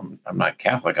 I'm not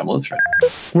Catholic, I'm Lutheran.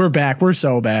 We're back. We're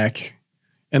so back.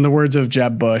 In the words of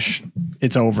Jeb Bush,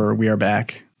 it's over. We are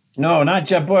back. No, not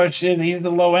Jeb Bush. He's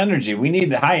the low energy. We need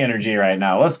the high energy right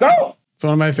now. Let's go. It's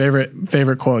one of my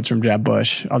favorite quotes from Jeb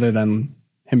Bush, other than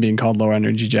him being called low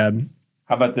energy Jeb.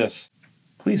 How about this?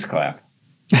 Please clap.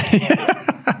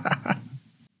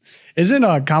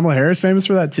 Isn't Kamala Harris famous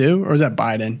for that too? Or is that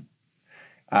Biden?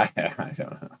 I don't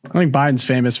know. I think Biden's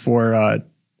famous for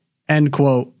end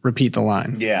quote, repeat the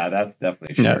line. Yeah, that's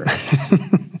definitely sure. Yeah.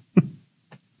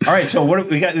 All right, so what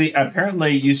we got?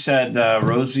 Apparently, you said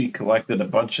Rosie collected a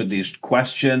bunch of these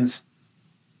questions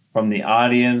from the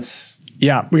audience.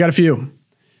 Yeah, we got a few.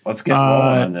 Let's get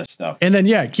rolling on this stuff. And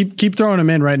then, keep throwing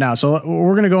them in right now. So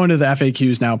we're going to go into the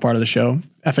FAQs now, part of the show,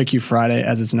 FAQ Friday,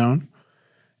 as it's known.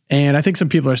 And I think some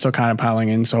people are still kind of piling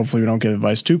in, so hopefully we don't get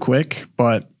advice too quick.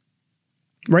 But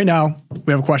right now,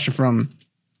 we have a question from,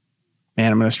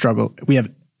 man, I'm going to struggle. We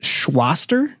have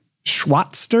Schwatster.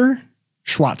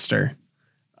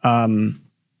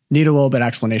 Need a little bit of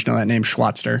explanation on that name,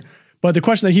 Schwatster. But the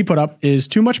question that he put up is,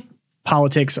 too much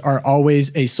politics are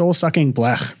always a soul-sucking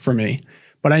blech for me.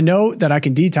 But I know that I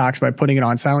can detox by putting it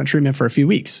on silent treatment for a few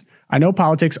weeks. I know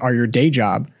politics are your day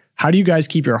job. How do you guys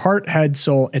keep your heart, head,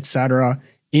 soul, etc.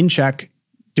 in check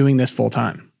doing this full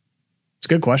time? It's a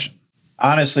good question.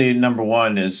 Honestly, number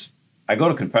one is I go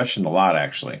to confession a lot,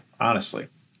 actually. Honestly.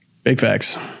 Big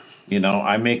facts.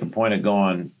 I make a point of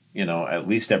going, at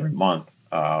least every month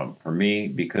for me,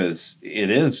 because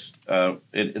it's a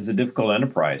difficult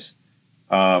enterprise.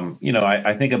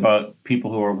 I think about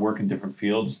people who work in different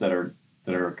fields that are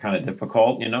kind of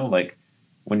difficult, like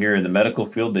when you're in the medical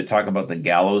field, they talk about the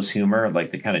gallows humor,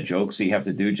 like the kind of jokes that you have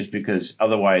to do just because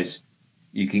otherwise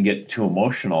you can get too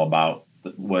emotional about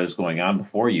what is going on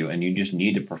before you, and you just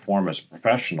need to perform as a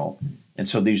professional. And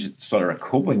so these sort of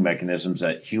coping mechanisms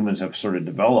that humans have sort of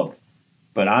developed.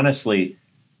 But honestly,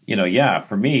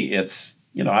 for me, it's,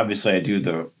 obviously I do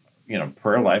the,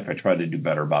 prayer life. I try to do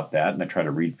better about that, and I try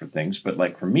to read for things. But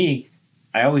like for me,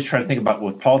 I always try to think about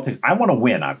with politics. I want to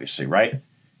win, obviously, right?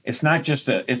 It's not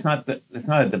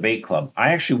a debate club. I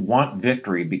actually want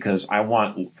victory because I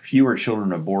want fewer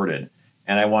children aborted,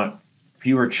 and I want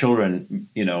fewer children,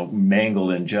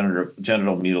 mangled in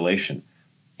genital mutilation.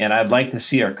 And I'd like to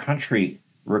see our country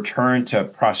return to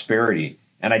prosperity.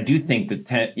 And I do think the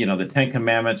 10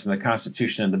 Commandments and the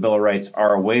Constitution and the Bill of Rights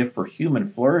are a way for human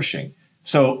flourishing.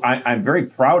 So I'm very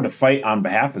proud to fight on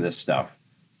behalf of this stuff,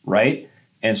 right?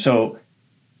 And so,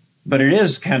 but it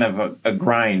is kind of a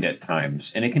grind at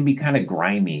times, and it can be kind of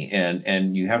grimy,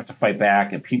 and you have to fight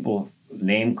back, and people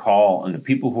name call, and the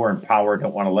people who are in power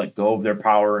don't want to let go of their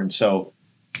power. And so,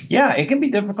 yeah, it can be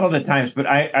difficult at times, but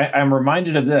I'm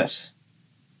reminded of this.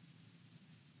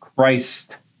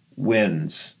 Christ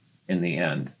wins in the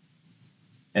end.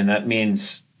 And that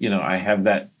means, I have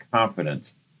that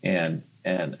confidence and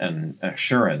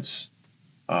assurance.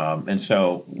 And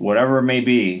so whatever it may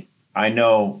be, I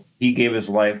know he gave his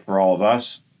life for all of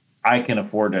us. I can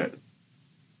afford to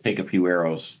take a few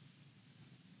arrows.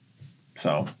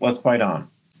 So let's fight on.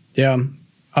 Yeah.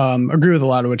 Agree with a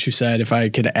lot of what you said. If I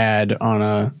could add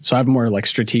on so I have more like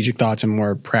strategic thoughts and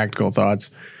more practical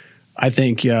thoughts. I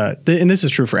think, and this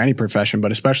is true for any profession,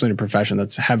 but especially in a profession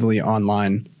that's heavily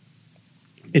online,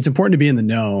 it's important to be in the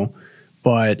know,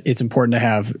 but it's important to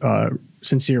have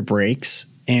sincere breaks.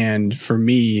 And for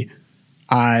me,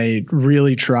 I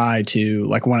really try to,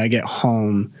 like when I get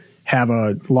home, have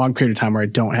a long period of time where I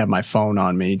don't have my phone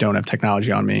on me, don't have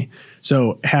technology on me.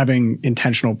 So having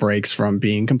intentional breaks from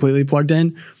being completely plugged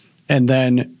in. And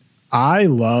then I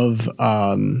love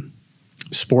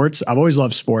sports. I've always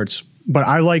loved sports, but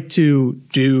I like to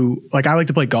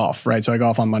play golf, right? So I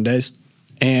golf on Mondays.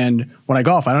 And when I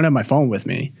golf, I don't have my phone with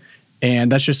me.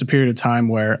 And that's just a period of time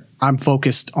where I'm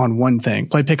focused on one thing.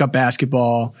 Play pickup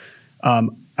basketball.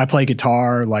 I play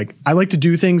guitar. Like I like to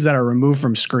do things that are removed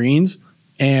from screens,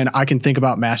 and I can think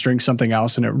about mastering something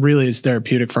else. And it really is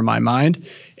therapeutic for my mind,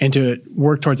 and to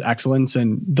work towards excellence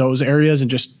in those areas,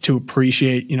 and just to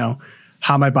appreciate,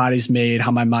 how my body's made, how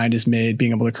my mind is made,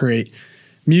 being able to create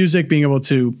music, being able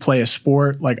to play a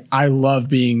sport. Like I love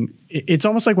it's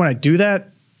almost like when I do that,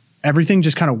 everything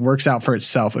just kind of works out for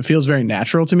itself. It feels very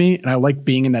natural to me, and I like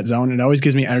being in that zone. And it always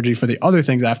gives me energy for the other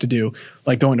things I have to do,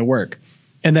 like going to work.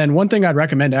 And then one thing I'd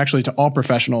recommend actually to all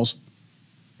professionals.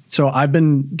 So I've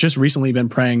just recently been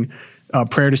praying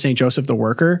prayer to St. Joseph the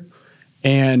Worker,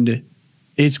 and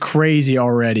it's crazy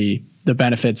already the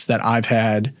benefits that I've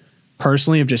had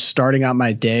personally of just starting out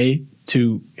my day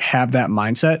to have that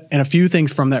mindset. And a few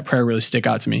things from that prayer really stick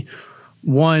out to me.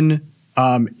 One,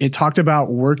 it talked about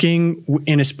working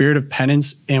in a spirit of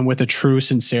penance and with a true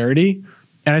sincerity.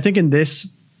 And I think in this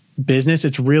business,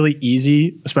 it's really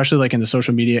easy, especially like in the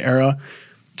social media era,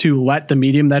 to let the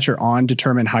medium that you're on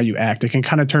determine how you act. It can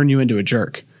kind of turn you into a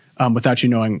jerk without you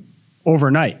knowing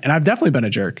overnight. And I've definitely been a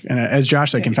jerk. And as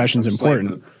Josh said, confession is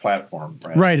important. Platform,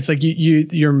 right? Right. It's like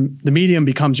the medium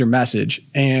becomes your message.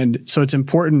 And so it's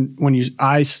important when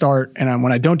I start, and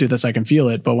when I don't do this, I can feel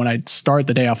it. But when I start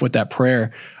the day off with that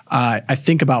prayer, I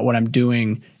think about what I'm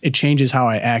doing. It changes how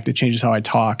I act. It changes how I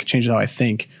talk. It changes how I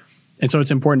think. And so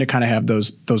it's important to kind of have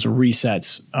those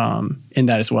resets in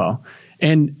that as well.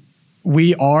 And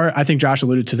I think Josh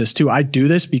alluded to this too. I do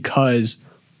this because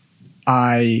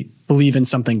I believe in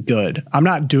something good. I'm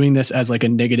not doing this as like a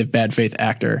negative bad faith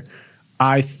actor.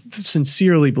 I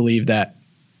sincerely believe that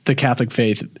the Catholic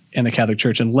faith and the Catholic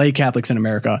Church and lay Catholics in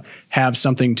America have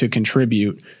something to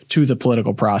contribute to the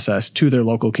political process, to their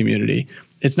local community.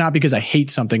 It's not because I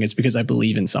hate something, it's because I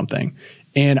believe in something.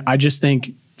 And I just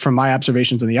think from my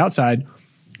observations on the outside,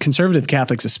 conservative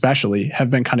Catholics especially have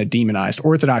been kind of demonized.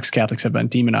 Orthodox Catholics have been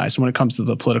demonized when it comes to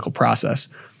the political process.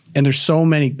 And there's so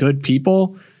many good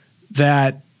people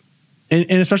that, and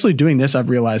especially doing this, I've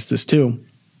realized this too.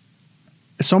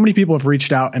 So many people have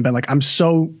reached out and been like, I'm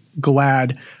so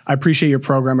glad, I appreciate your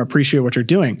program, I appreciate what you're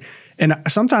doing. And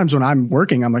sometimes when I'm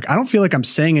working, I'm like, I don't feel like I'm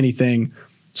saying anything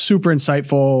super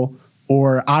insightful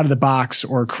or out of the box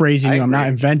or crazy. I'm not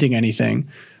inventing anything.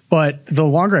 But the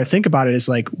longer I think about it, it's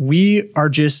like we are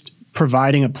just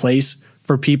providing a place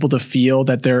for people to feel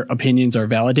that their opinions are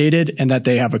validated and that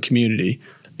they have a community.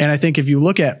 And I think if you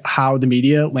look at how the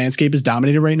media landscape is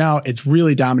dominated right now, it's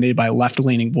really dominated by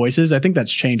left-leaning voices. I think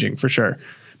that's changing for sure.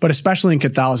 But especially in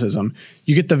Catholicism,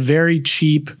 you get the very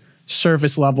cheap,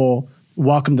 surface-level,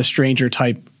 welcome the stranger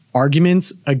type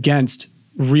arguments against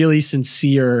really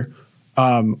sincere,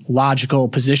 logical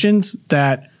positions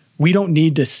that we don't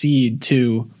need to cede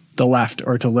to the left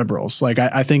or to liberals. Like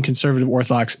I think conservative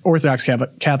Orthodox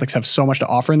Catholics have so much to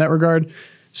offer in that regard.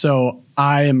 So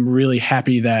I am really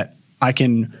happy that we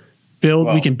can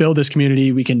build this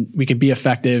community. We can be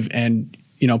effective and,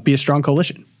 be a strong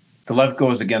coalition. The left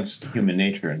goes against human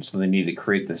nature. And so they need to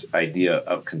create this idea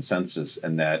of consensus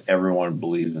and that everyone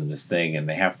believes in this thing, and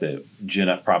they have to gin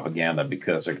up propaganda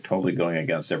because they're totally going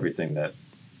against everything that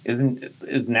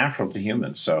is natural to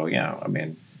humans. So,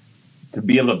 to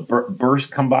be able to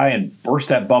come by and burst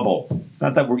that bubble. It's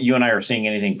not that you and I are seeing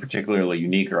anything particularly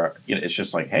unique, or it's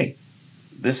just like, hey,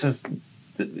 this is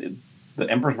the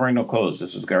emperor's wearing no clothes.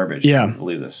 This is garbage. Yeah, I don't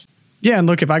believe this. Yeah, and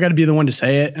look, if I got to be the one to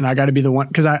say it, and I got to be the one,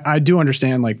 because I do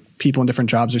understand like people in different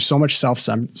jobs. There's so much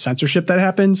self-censorship that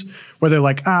happens where they're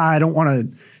like, I don't want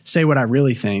to say what I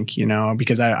really think,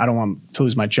 because I don't want to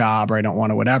lose my job, or I don't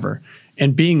want to whatever.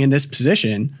 And being in this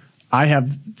position, I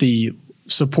have the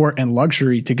support and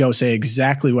luxury to go say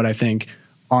exactly what I think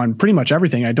on pretty much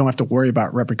everything. I don't have to worry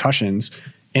about repercussions.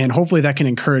 And hopefully that can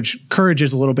encourage. Courage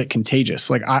is a little bit contagious.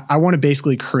 Like I want to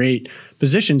basically create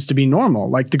positions to be normal.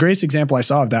 Like the greatest example I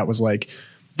saw of that was like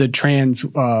the trans,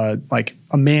 like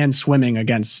a man swimming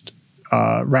against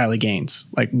Riley Gaines,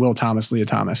 like Will Thomas, Leah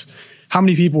Thomas. How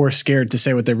many people were scared to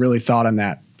say what they really thought on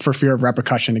that for fear of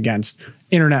repercussion against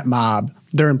internet mob,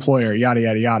 their employer, yada,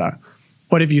 yada, yada.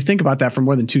 But if you think about that for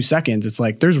more than 2 seconds, it's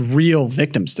like there's real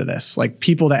victims to this. Like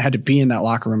people that had to be in that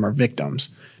locker room are victims.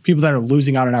 People that are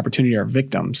losing out on opportunity are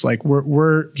victims. Like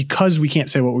we're because we can't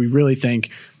say what we really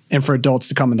think, and for adults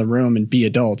to come in the room and be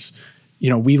adults,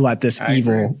 we let this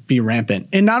evil be rampant.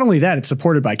 And not only that, it's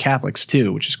supported by Catholics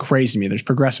too, which is crazy to me. There's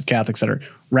progressive Catholics that are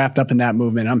wrapped up in that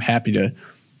movement. I'm happy to,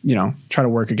 try to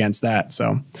work against that.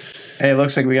 So, hey, it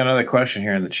looks like we got another question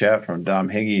here in the chat from Dom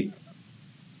Higgy.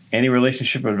 Any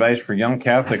relationship advice for young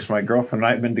Catholics? My girlfriend and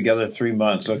I have been together 3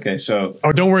 months. Okay, so.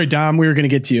 Oh, don't worry, Dom. We were going to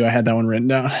get to you. I had that one written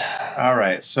down. All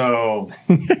right, so.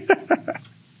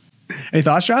 Any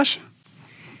thoughts, Josh?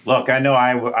 Look, I know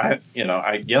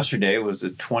yesterday was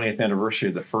the 20th anniversary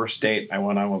of the first date I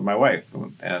went on with my wife.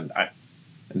 And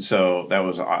so that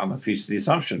was on the Feast of the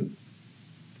Assumption.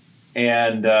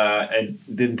 And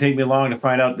it didn't take me long to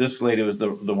find out this lady was the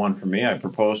one for me. I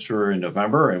proposed to her in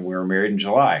November, and we were married in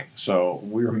July. So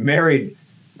we were married,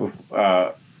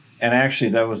 and actually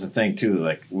that was the thing too.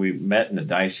 Like we met in the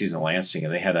Diocese of Lansing,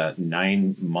 and they had a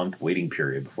 9-month waiting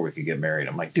period before we could get married.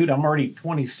 I'm like, dude, I'm already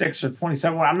 26 or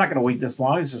 27. Well, I'm not going to wait this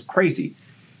long. This is crazy.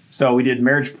 So we did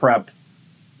marriage prep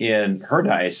in her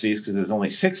diocese because it was only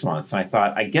 6 months. And I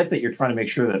thought, I get that you're trying to make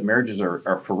sure that marriages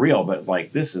are for real, but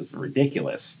like this is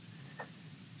ridiculous.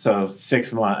 So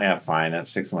 6 months, yeah, fine. That's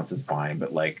 6 months is fine.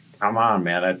 But like, come on,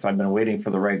 man. I've been waiting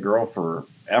for the right girl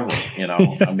forever,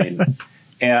 I mean,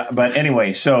 but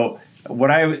anyway, so what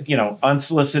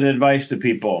unsolicited advice to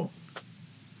people,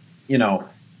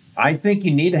 I think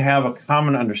you need to have a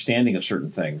common understanding of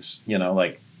certain things, do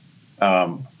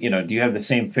you have the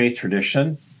same faith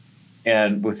tradition?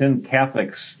 And within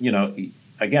Catholics,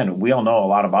 again, we all know a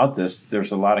lot about this.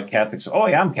 There's a lot of Catholics. Oh,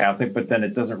 yeah, I'm Catholic, but then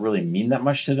it doesn't really mean that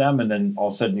much to them. And then all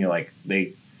of a sudden, you're like,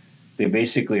 they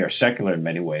basically are secular in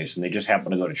many ways, and they just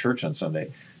happen to go to church on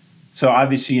Sunday. So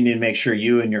obviously, you need to make sure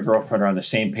you and your girlfriend are on the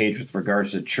same page with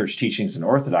regards to church teachings and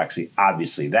orthodoxy.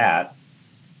 Obviously, that.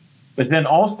 But then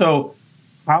also,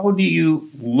 how do you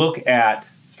look at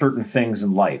certain things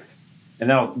in life? And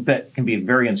now that can be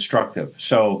very instructive.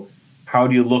 So how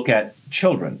do you look at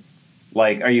children?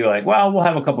 Like, are you like, well, we'll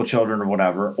have a couple children or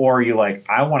whatever? Or are you like,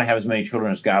 I want to have as many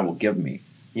children as God will give me?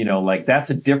 That's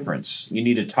a difference. You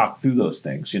need to talk through those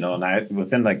things, and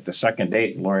within like the second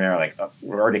date, Lori and I are like,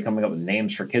 we're already coming up with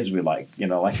names for kids we like,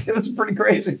 it was pretty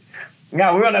crazy.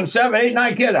 Yeah, we're going to have 7, 8,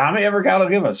 9 kids. How many ever God will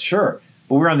give us? Sure.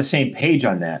 But we're on the same page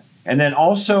on that. And then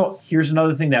also, here's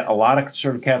another thing that a lot of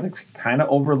conservative Catholics kind of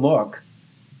overlook.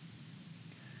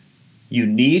 You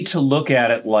need to look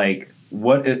at it like,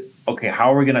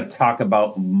 how are we going to talk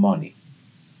about money?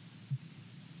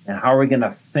 And how are we going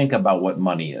to think about what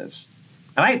money is?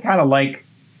 And I kind of like,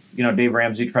 Dave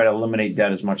Ramsey try to eliminate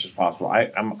debt as much as possible.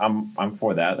 I'm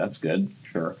for that. That's good,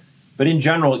 sure. But in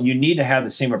general, you need to have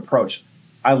the same approach.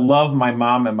 I love my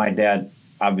mom and my dad,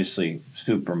 obviously,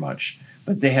 super much.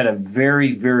 But they had a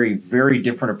very, very, very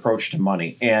different approach to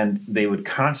money. And they would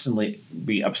constantly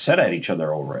be upset at each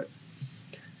other over it.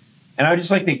 And I would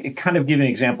just like to kind of give an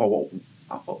example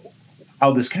of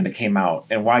how this kind of came out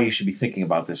and why you should be thinking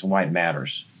about this and why it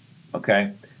matters.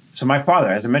 Okay? So my father,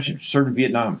 as I mentioned, served in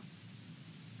Vietnam.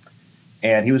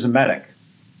 And he was a medic.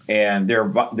 And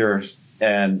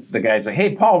and the guy's like,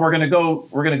 hey, Paul, we're gonna go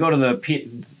to the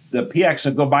PX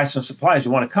and go buy some supplies.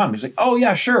 You want to come? He's like, oh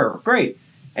yeah, sure, great.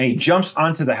 And he jumps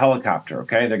onto the helicopter,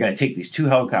 okay? They're gonna take these 2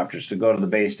 helicopters to go to the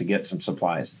base to get some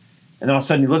supplies. And then all of a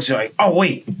sudden he looks at like, oh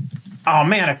wait, oh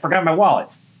man, I forgot my wallet.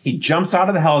 He jumps out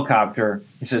of the helicopter.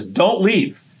 He says, don't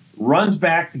leave. Runs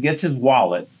back to get his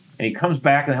wallet. And he comes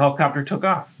back and the helicopter took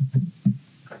off.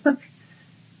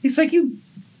 He's like, you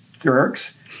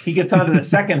jerks. He gets onto the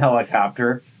second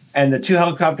helicopter and the 2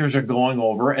 helicopters are going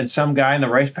over. And some guy in the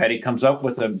rice paddy comes up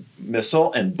with a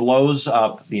missile and blows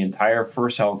up the entire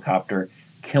first helicopter,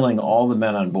 killing all the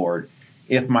men on board.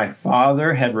 If my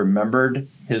father had remembered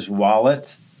his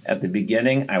wallet at the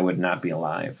beginning, I would not be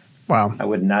alive. Wow. I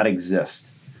would not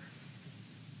exist.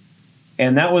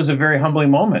 And that was a very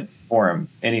humbling moment for him.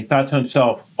 And he thought to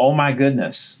himself, oh my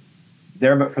goodness,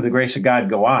 there but for the grace of God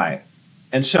go I.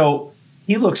 And so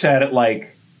he looks at it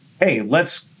like, hey,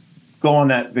 let's go on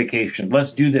that vacation.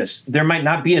 Let's do this. There might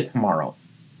not be a tomorrow.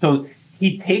 So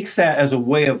he takes that as a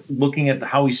way of looking at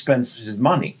how he spends his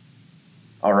money.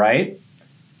 All right.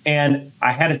 And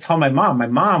I had to tell my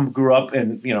mom grew up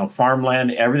in,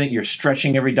 farmland, everything. You're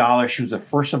stretching every dollar. She was the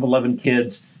first of 11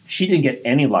 kids. She didn't get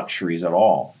any luxuries at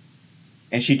all.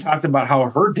 And she talked about how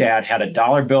her dad had a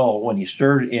dollar bill when he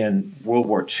served in World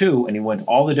War II, and he went to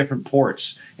all the different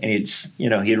ports, and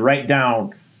he'd write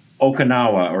down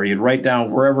Okinawa, or he'd write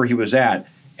down wherever he was at,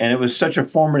 And it was such a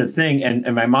formative thing.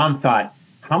 And my mom thought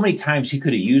how many times he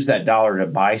could have used that dollar to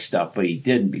buy stuff, but he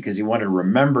didn't because he wanted to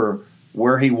remember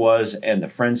where he was and the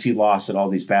friends he lost at all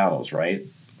these battles, right?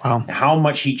 Wow. How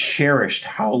much he cherished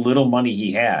how little money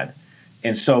he had.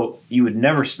 And so you would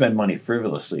never spend money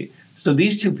frivolously. So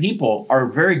these two people are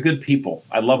very good people.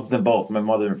 I love them both, my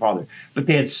mother and father. But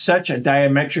they had such a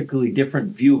diametrically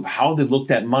different view of how they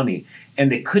looked at money,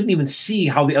 and they couldn't even see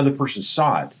how the other person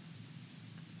saw it.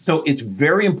 So it's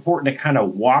very important to kind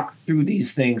of walk through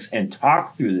these things and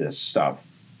talk through this stuff,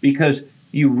 because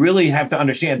you really have to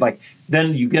understand, like,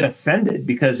 then you get offended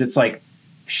because it's like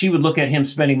she would look at him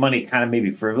spending money kind of maybe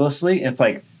frivolously. And it's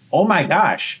like, oh my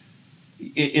gosh,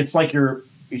 it's like you're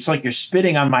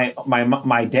spitting on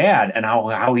my dad and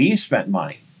how he spent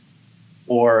money.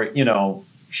 Or, you know,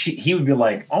 he would be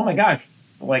like, oh my gosh,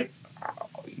 like,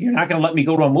 you're not going to let me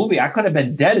go to a movie. I could have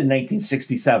been dead in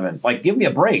 1967. Like, give me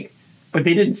a break. But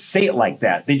they didn't say it like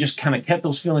that. They just kind of kept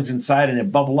those feelings inside and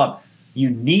it bubbled up. You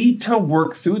need to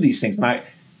work through these things.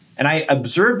 And I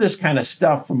observed this kind of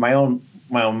stuff from my own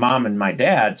mom and my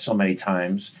dad so many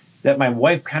times that my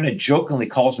wife kind of jokingly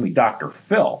calls me Dr.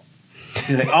 Phil.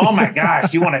 She's like, oh my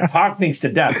gosh, you want to talk things to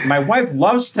death. My wife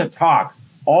loves to talk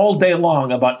all day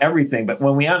long about everything. But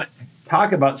when we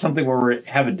talk about something where we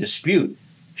have a dispute,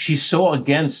 she's so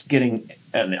against getting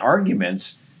in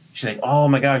arguments. She's like, oh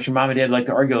my gosh, your mom and dad like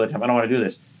to argue all the time. I don't want to do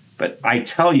this. But I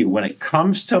tell you, when it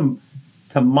comes to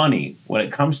money, when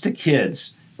it comes to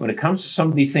kids, when it comes to some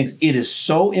of these things, it is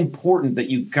so important that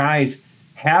you guys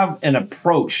have an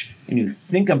approach and you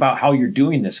think about how you're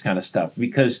doing this kind of stuff,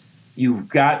 because you've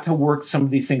got to work some of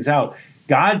these things out.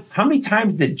 God, how many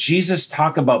times did Jesus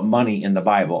talk about money in the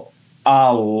Bible?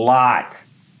 A lot.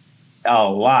 A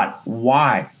lot.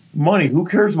 Why? Money. Who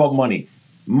cares about money?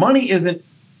 Money is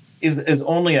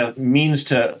only a means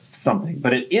to something,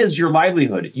 but it is your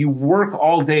livelihood. You work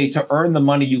all day to earn the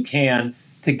money you can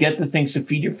to get the things to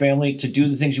feed your family, to do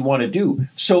the things you want to do.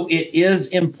 So it is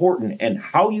important. And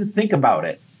how you think about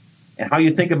it, and how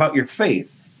you think about your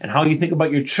faith, and how you think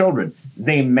about your children,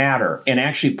 they matter. And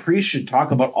actually, priests should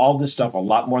talk about all this stuff a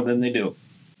lot more than they do.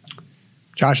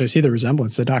 Josh, I see the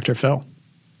resemblance to Dr. Phil.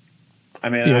 I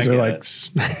mean, you guys are like,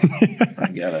 I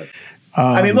get it.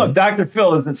 I mean, look, Dr.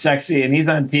 Phil isn't sexy, and he's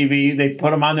on TV. They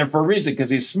put him on there for a reason because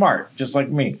he's smart, just like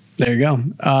me. There you go.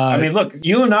 I mean, look,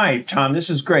 you and I, Tom, this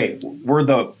is great. We're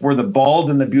the bald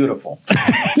and the beautiful.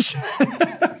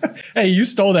 Hey, you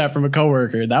stole that from a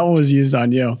coworker. That one was used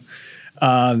on you.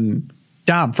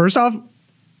 Dom, first off,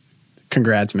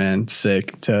 congrats, man.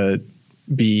 Sick to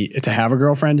have a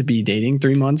girlfriend, to be dating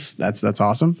 3 months. That's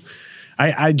awesome.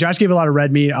 Josh gave a lot of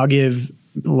red meat. I'll give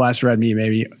less red meat,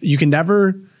 maybe. You can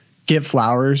never get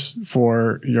flowers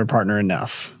for your partner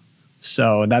enough.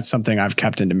 So that's something I've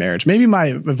kept into marriage. Maybe my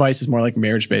advice is more like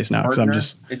marriage based now, because I'm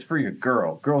just. It's for your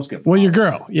girl. Girls get flowers. Well, your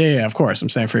girl. Yeah, of course. I'm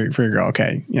saying for your girl.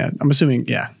 Okay. Yeah. I'm assuming.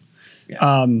 Yeah.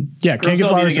 Can't get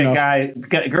flowers enough.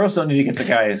 Girls don't need to get the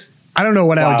guys. I don't know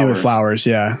what I would do with flowers.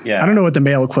 Yeah. I don't know what the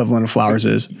male equivalent of flowers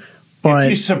is. But if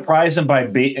you surprise them by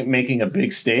making a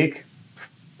big steak.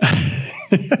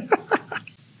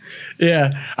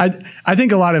 Yeah, I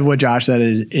think a lot of what Josh said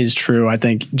is true. I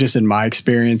think just in my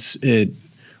experience,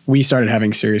 we started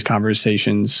having serious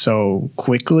conversations so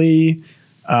quickly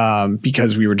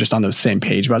because we were just on the same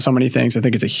page about so many things. I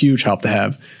think it's a huge help to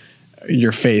have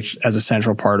your faith as a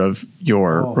central part of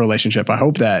your relationship. I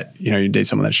hope that you date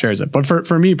someone that shares it. But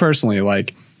for me personally,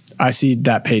 like, I see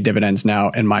that pay dividends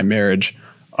now in my marriage.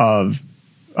 Of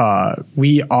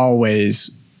we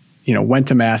always went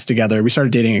to mass together. We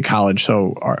started dating in college,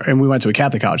 and we went to a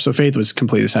Catholic college, so faith was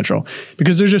completely central,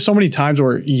 because there's just so many times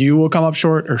where you will come up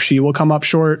short or she will come up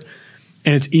short,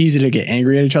 and it's easy to get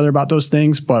angry at each other about those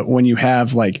things. But when you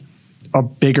have like a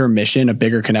bigger mission, a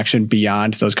bigger connection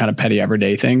beyond those kind of petty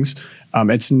everyday things,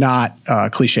 it's not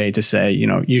cliche to say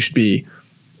you should be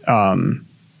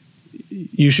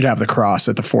you should have the cross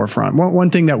at the forefront. One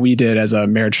thing that we did as a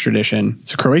marriage tradition,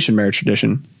 it's a Croatian marriage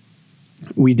tradition.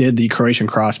 We did the Croatian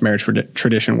cross marriage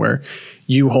tradition, where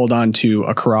you hold on to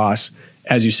a cross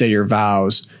as you say your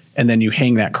vows, and then you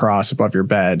hang that cross above your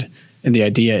bed. And the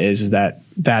idea is that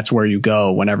that's where you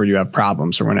go whenever you have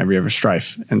problems or whenever you have a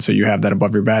strife. And so you have that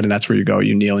above your bed, and that's where you go.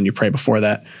 You kneel and you pray before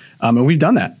that. And we've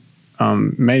done that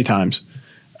many times.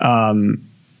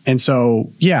 And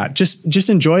so, yeah, just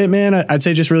enjoy it, man. I'd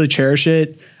say just really cherish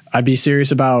it. I'd be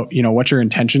serious about, what your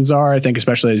intentions are. I think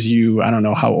especially as I don't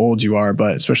know how old you are,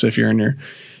 but especially if you're in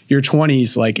your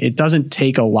 20s, like, it doesn't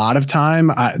take a lot of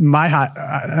time. I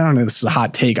don't know, this is a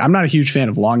hot take. I'm not a huge fan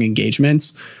of long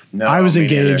engagements. No, I was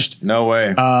engaged. No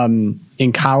way.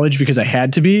 In college because I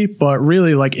had to be, but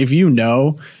really, like, if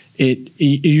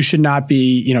you should not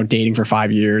be, dating for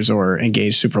 5 years or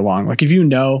engaged super long. Like if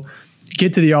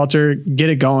get to the altar, get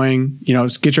it going,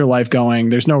 get your life going.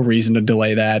 There's no reason to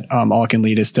delay that. All it can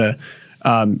lead is to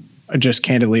just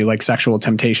candidly like sexual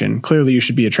temptation. Clearly you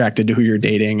should be attracted to who you're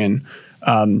dating, and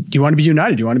you want to be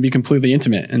united. You want to be completely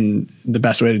intimate. And the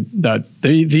best way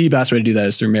the best way to do that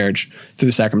is through marriage, through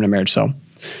the sacrament of marriage. So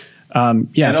I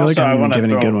feel like I'm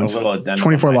giving good ones.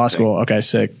 24 law school. Okay,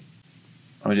 sick.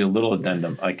 I'm going to do a little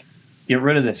addendum. Like, get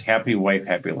rid of this happy wife,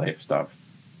 happy life stuff.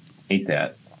 Hate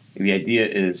that. The idea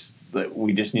is that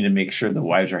we just need to make sure the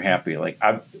wives are happy. Like,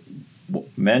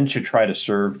 men should try to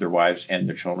serve their wives and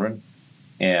their children,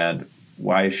 and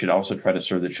wives should also try to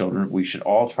serve their children. We should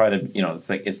all try to,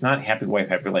 it's not happy wife,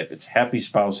 happy life. It's happy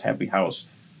spouse, happy house.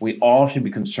 We all should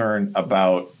be concerned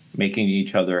about making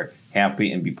each other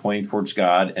happy and be pointing towards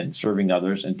God and serving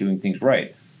others and doing things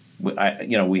right.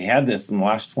 We had this in the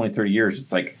last 20, 30 years.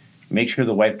 It's like, make sure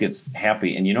the wife gets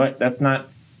happy. And you know what?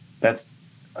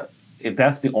 If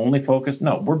that's the only focus,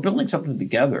 no, we're building something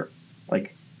together.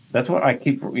 Like, that's what I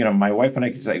keep, my wife and I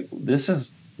can say,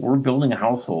 we're building a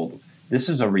household. This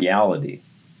is a reality,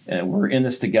 and we're in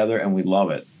this together and we love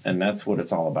it. And that's what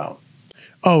it's all about.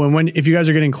 Oh, and if you guys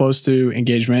are getting close to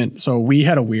engagement, so we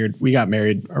got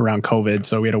married around COVID.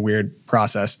 So we had a weird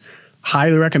process.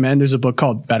 Highly recommend. There's a book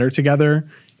called Better Together.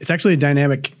 It's actually a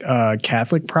dynamic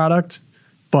Catholic product,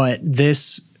 but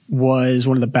this was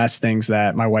one of the best things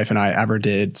that my wife and I ever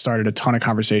did. Started a ton of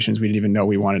conversations we didn't even know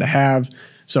we wanted to have.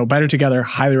 So Better Together,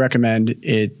 highly recommend.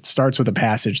 It starts with a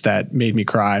passage that made me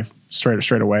cry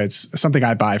straight away. It's something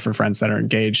I buy for friends that are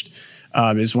engaged.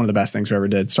 It's one of the best things we ever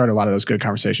did. Started a lot of those good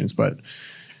conversations. But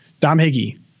Dom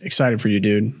Higgy, excited for you,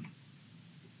 dude.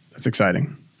 That's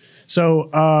exciting. So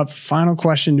final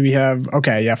question do we have?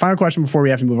 Okay, yeah, final question before we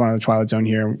have to move on to the Twilight Zone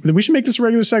here. We should make this a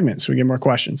regular segment so we get more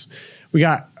questions. We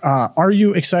got, are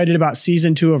you excited about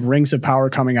season 2 of Rings of Power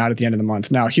coming out at the end of the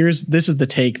month? Now, this is the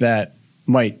take that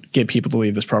might get people to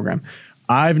leave this program.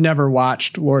 I've never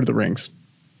watched Lord of the Rings.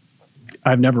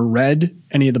 I've never read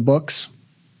any of the books.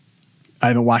 I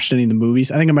haven't watched any of the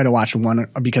movies. I think I might have watched one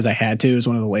because I had to. It was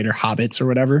one of the later Hobbits or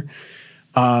whatever.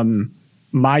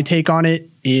 My take on it,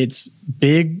 it's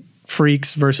big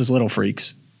freaks versus little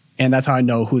freaks. And that's how I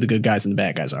know who the good guys and the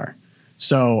bad guys are.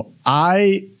 So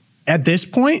at this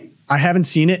point, I haven't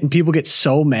seen it, and people get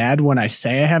so mad when I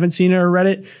say I haven't seen it or read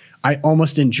it. I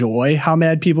almost enjoy how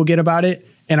mad people get about it,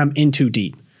 and I'm in too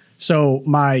deep. So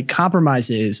my compromise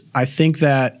is I think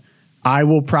that I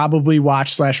will probably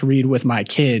watch/read with my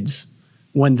kids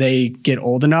when they get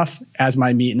old enough as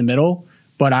my meet in the middle,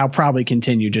 but I'll probably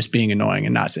continue just being annoying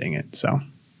and not saying it. So,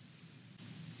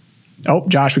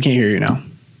 Josh, we can't hear you now.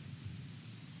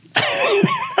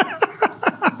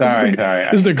 Sorry.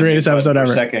 This is the greatest episode ever.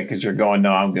 For a second, because you're going,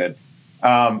 no, I'm good.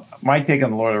 My take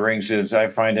on the Lord of the Rings is I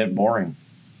find it boring.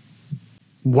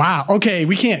 Wow. Okay,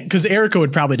 we can't, because Erica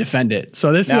would probably defend it.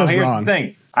 So this feels here's wrong. The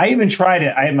thing. I even tried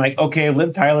it. I'm like, okay,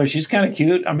 Liv Tyler, she's kind of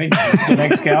cute. I mean, the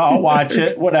next gal, I'll watch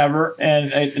it, whatever.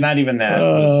 And not even that.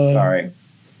 Sorry.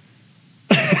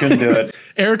 Couldn't do it.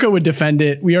 Erica would defend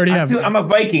it. We already have. I'm a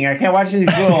Viking. I can't watch these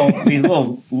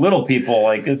little people.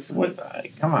 Like,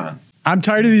 come on. I'm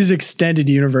tired of these extended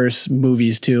universe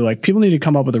movies too. Like, people need to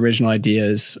come up with original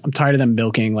ideas. I'm tired of them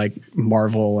milking like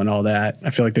Marvel and all that.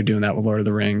 I feel like they're doing that with Lord of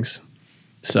the Rings.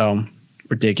 So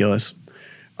ridiculous.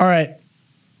 All right.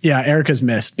 Yeah, Erica's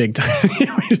missed big time.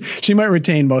 She might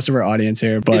retain most of her audience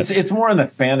here, but it's more in the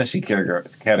fantasy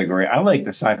category. I like the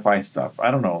sci-fi stuff. I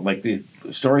don't know, like these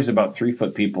stories about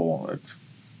 3-foot people.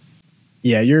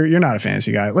 Yeah, you're not a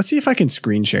fantasy guy. Let's see if I can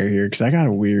screen share here, because I got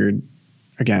a weird.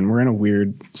 Again, we're in a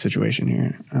weird situation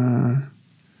here.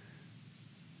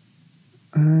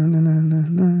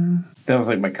 That was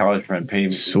like my college friend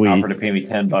offered to pay me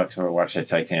 $10 if I watched that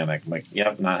Titanic. I'm like,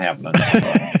 yep, not happening.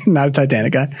 Not a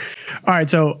Titanic guy. All right,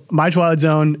 so my Twilight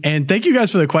Zone, and thank you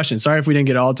guys for the questions. Sorry if we didn't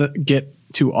get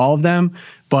to all of them,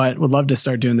 but would love to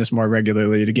start doing this more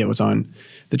regularly to get what's on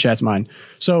the chat's mind.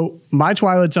 So my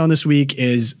Twilight Zone this week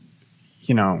is,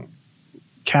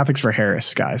 Catholics for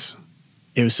Harris, guys.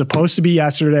 It was supposed to be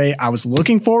yesterday. I was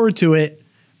looking forward to it.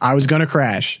 I was going to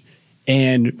crash.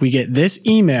 And we get this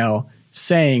email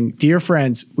saying, "Dear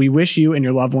friends, we wish you and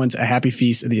your loved ones a happy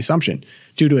feast of the Assumption.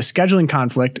 Due to a scheduling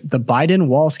conflict, the Biden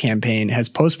Walls campaign has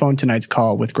postponed tonight's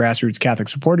call with grassroots Catholic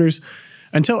supporters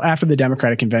until after the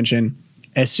Democratic convention.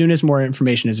 As soon as more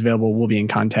information is available, we'll be in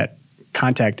contact.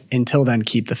 Until then,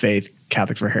 keep the faith.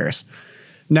 Catholics for Harris."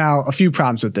 Now, a few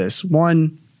problems with this.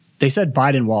 One, they said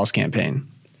Biden Walls campaign.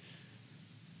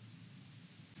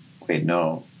 Wait,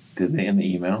 no. Did they in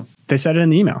the email? They said it in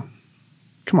the email.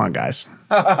 Come on, guys.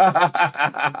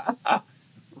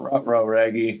 Ruh-roh,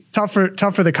 Reggie. Tough for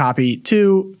the copy.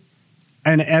 2,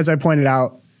 and as I pointed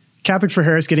out, Catholics for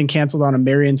Harris getting canceled on a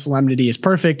Marian solemnity is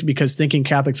perfect because thinking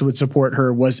Catholics would support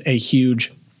her was a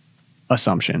huge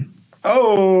assumption.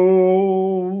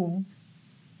 Oh.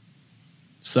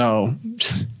 So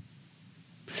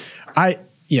I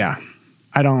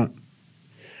don't.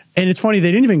 And it's funny, they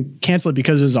didn't even cancel it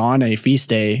because it was on a feast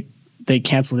day. They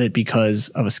canceled it because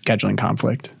of a scheduling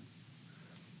conflict.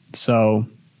 So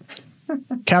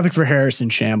Catholic for Harris in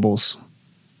shambles.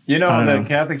 You know, the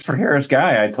Catholics for Harris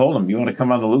guy, I told him, you want to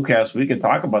come on the LOOPCast, we can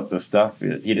talk about this stuff.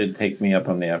 He didn't take me up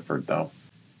on the effort, though.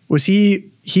 Was he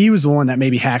was the one that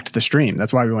maybe hacked the stream.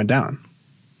 That's why we went down.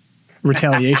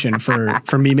 Retaliation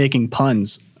for me making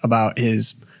puns about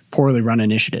his poorly run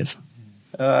initiative.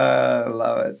 I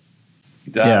love it.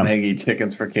 Don Higgy,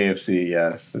 chickens for KFC.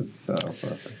 Yes, it's so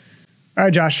perfect. All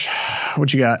right, Josh,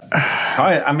 what you got?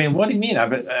 I mean, what do you mean? I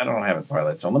don't have a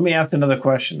Twilight Zone. Let me ask another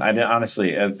question.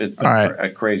 Honestly, it's been a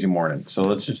crazy morning. So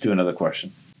let's just do another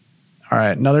question. All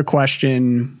right, another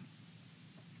question.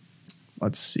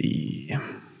 Let's see.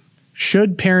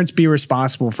 Should parents be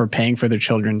responsible for paying for their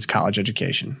children's college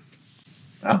education?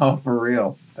 Oh, for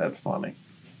real? That's funny.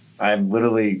 I'm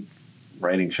literally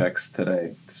writing checks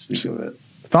today to speak of it.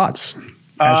 Thoughts?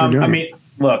 I mean,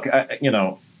 look,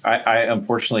 I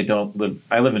unfortunately don't live.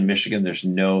 I live in Michigan. There's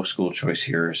no school choice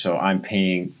here, so I'm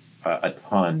paying a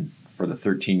ton for the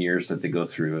 13 years that they go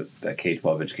through that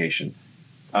K-12 education.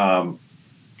 I'm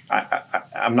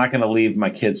not going to leave my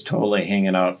kids totally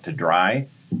hanging out to dry.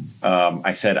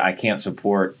 I said I can't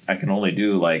support. I can only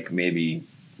do like maybe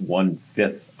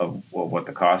 1/5 of what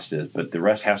the cost is, but the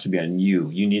rest has to be on you.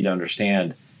 You need to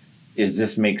understand. Does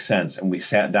this make sense? And we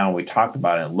sat down, we talked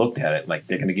about it and looked at it. Like,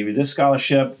 they're going to give you this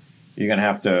scholarship. You're going to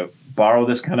have to borrow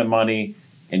this kind of money,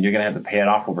 and you're going to have to pay it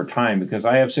off over time because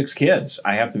I have 6 kids.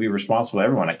 I have to be responsible for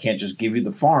everyone. I can't just give you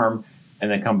the farm and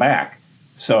then come back.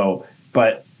 So,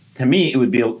 but to me, it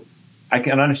would be, I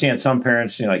can understand some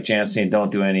parents, like Jan saying, don't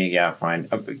do any. Yeah, fine.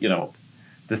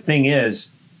 The thing is,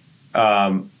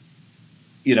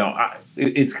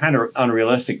 it's kind of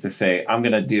unrealistic to say I'm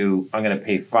going to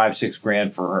pay $5-6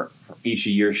 grand for her for each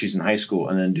year she's in high school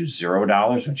and then do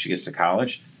 $0 when she gets to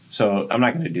college. So I'm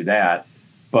not going to do that.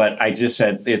 But I just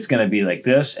said it's going to be like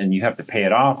this, and you have to pay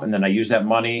it off, and then I use that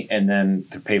money and then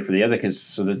to pay for the other kids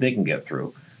so that they can get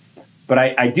through. But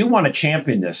I do want to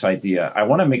champion this idea. I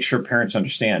want to make sure parents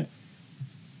understand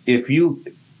if you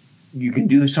can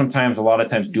do sometimes, a lot of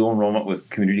times, dual enrollment with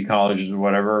community colleges or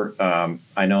whatever.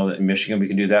 I know that in Michigan we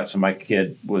can do that. So my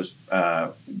kid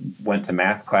went to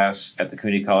math class at the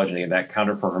community college, and that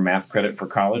counted for her math credit for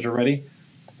college already.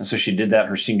 And so she did that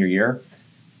her senior year.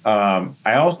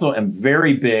 I also am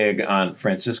very big on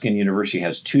Franciscan University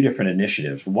has 2 different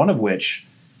initiatives, one of which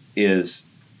is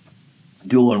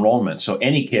dual enrollment. So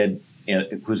any kid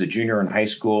who's a junior in high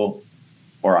school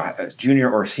or a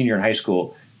junior or a senior in high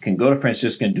school can go to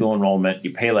Franciscan dual enrollment.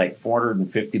 You pay like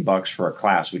 $450 for a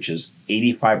class, which is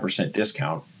 85%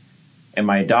 discount. And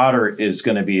my daughter is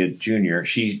going to be a junior.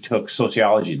 She took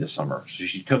sociology this summer. So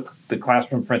she took the class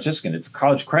from Franciscan. It's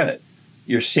college credit.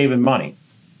 You're saving money.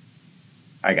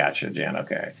 I got you, Jan.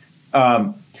 Okay.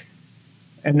 And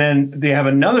then they have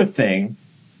another thing.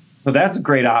 So that's a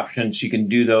great option. So you can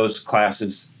do those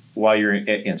classes while you're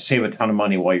and save a ton of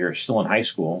money while you're still in high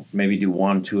school. Maybe do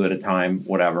 1, 2 at a time,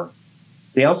 whatever.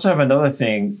 They also have another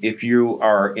thing. If you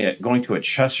are going to a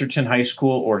Chesterton high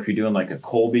school, or if you're doing like a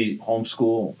Colby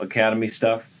homeschool academy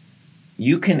stuff,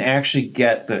 you can actually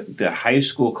get the high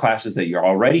school classes that you're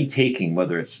already taking,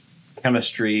 whether it's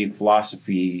chemistry,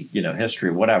 philosophy,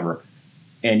 history, whatever.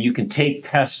 And you can take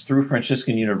tests through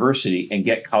Franciscan University and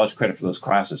get college credit for those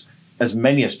classes, as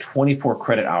many as 24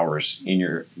 credit hours in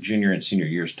your junior and senior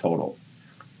years total.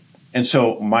 And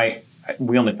so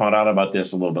we only found out about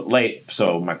this a little bit late,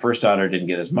 so my first daughter didn't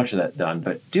get as much of that done.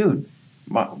 But dude,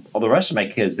 all the rest of my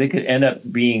kids, they could end up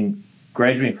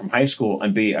graduating from high school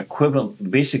and be equivalent,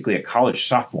 basically a college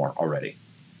sophomore already.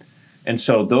 And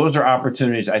so those are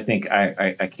opportunities. I think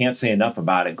I can't say enough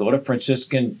about it. Go to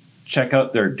Franciscan, check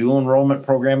out their dual enrollment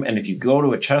program, and if you go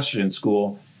to a Chesterton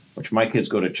school, which my kids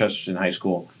go to Chesterton High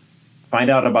School, find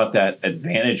out about that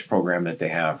Advantage program that they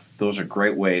have. Those are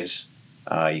great ways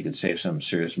you can save some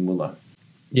serious moolah.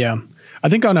 Yeah. I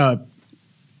think on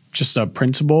just a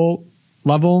principle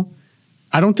level,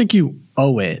 I don't think you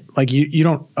owe it. Like you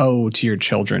don't owe to your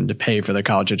children to pay for their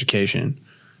college education.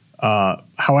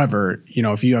 However,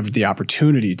 if you have the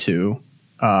opportunity to,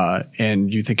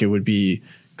 and you think it would be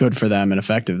good for them and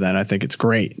effective, then I think it's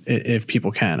great if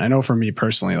people can. I know for me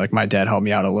personally, like my dad helped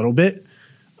me out a little bit.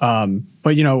 But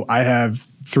I have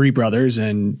 3 brothers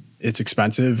and it's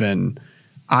expensive, and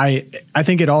I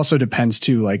think it also depends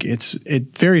too. Like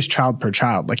it varies child per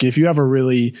child. Like if you have a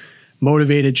really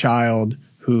motivated child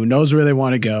who knows where they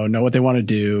want to go, know what they want to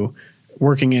do,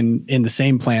 working in the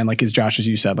same plan, like as Josh, as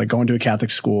you said, like going to a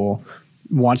Catholic school,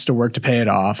 wants to work to pay it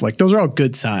off. Like those are all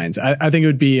good signs. I think it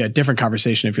would be a different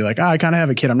conversation if you're like, I kind of have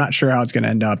a kid, I'm not sure how it's going to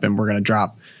end up, and we're going to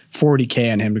drop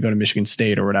 $40K on him to go to Michigan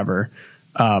State or whatever.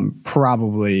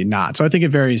 Probably not. So I think it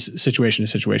varies situation to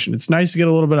situation. It's nice to get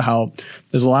a little bit of help.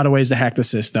 There's a lot of ways to hack the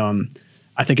system.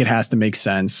 I think it has to make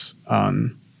sense.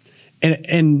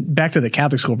 And back to the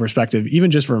Catholic school perspective,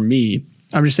 even just for me,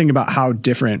 I'm just thinking about how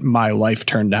different my life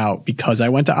turned out because I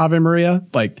went to Ave Maria.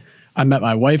 Like I met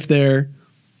my wife there.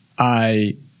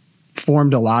 I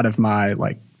formed a lot of my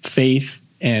like faith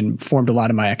and formed a lot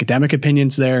of my academic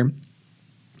opinions there.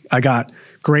 I got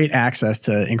great access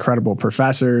to incredible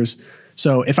professors.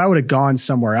 So if I would have gone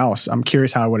somewhere else, I'm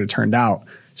curious how it would have turned out.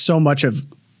 So much of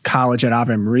college at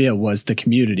Ave Maria was the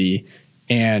community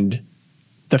and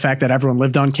the fact that everyone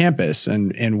lived on campus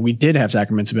and we did have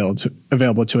sacraments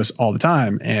available to us all the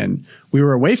time. And we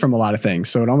were away from a lot of things.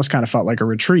 So it almost kind of felt like a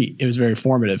retreat. It was very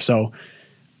formative. So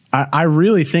I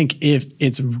really think if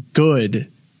it's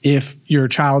good, if your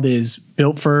child is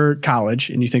built for college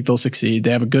and you think they'll succeed,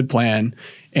 they have a good plan,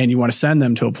 and you want to send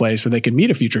them to a place where they can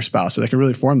meet a future spouse so they can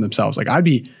really form themselves. Like I'd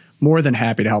be more than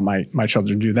happy to help my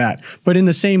children do that. But in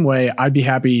the same way, I'd be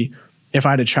happy if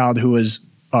I had a child who was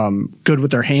good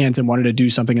with their hands and wanted to do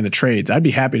something in the trades. I'd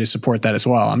be happy to support that as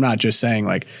well. I'm not just saying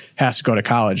like has to go to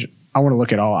college. I want to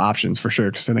look at all options for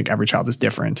sure because I think every child is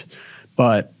different.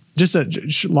 But just a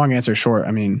long answer short,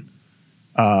 I mean,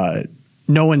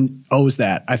 no one owes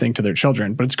that, I think, to their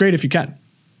children, but it's great if you can.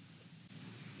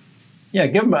 Yeah,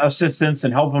 give them assistance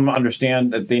and help them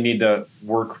understand that they need to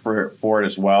work for it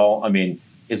as well. I mean,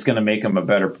 it's going to make them a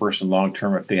better person long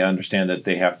term if they understand that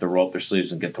they have to roll up their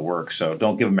sleeves and get to work. So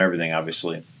don't give them everything,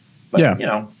 obviously. But, yeah, you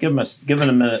know, give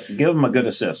them a good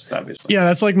assist, obviously. Yeah,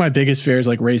 that's like my biggest fear is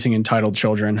like raising entitled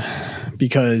children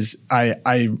because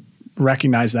I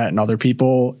recognize that in other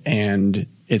people, and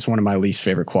it's one of my least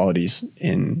favorite qualities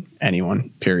in anyone,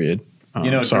 period.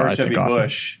 George W.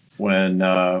 Bush, when,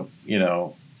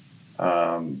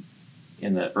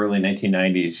 in the early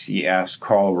 1990s, he asked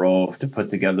Karl Rove to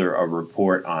put together a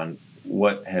report on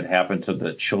what had happened to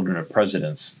the children of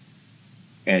presidents.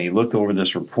 And he looked over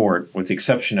this report, with the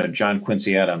exception of John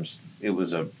Quincy Adams. It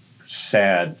was a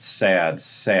sad, sad,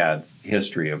 sad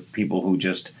history of people who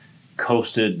just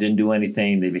coasted, didn't do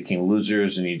anything. They became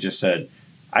losers. And he just said,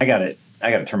 I got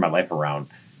to turn my life around.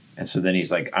 And so then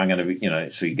he's like, I'm going to be,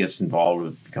 so he gets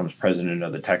involved, becomes president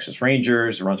of the Texas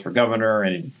Rangers, runs for governor.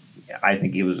 And I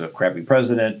think he was a crappy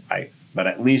president. But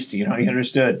at least, he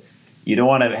understood you don't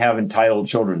want to have entitled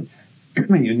children.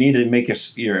 You need to make a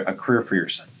career for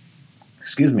yourself.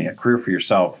 A career for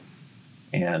yourself.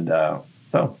 And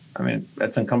so, I mean,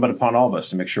 that's incumbent upon all of us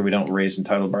to make sure we don't raise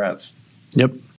entitled brats. Yep.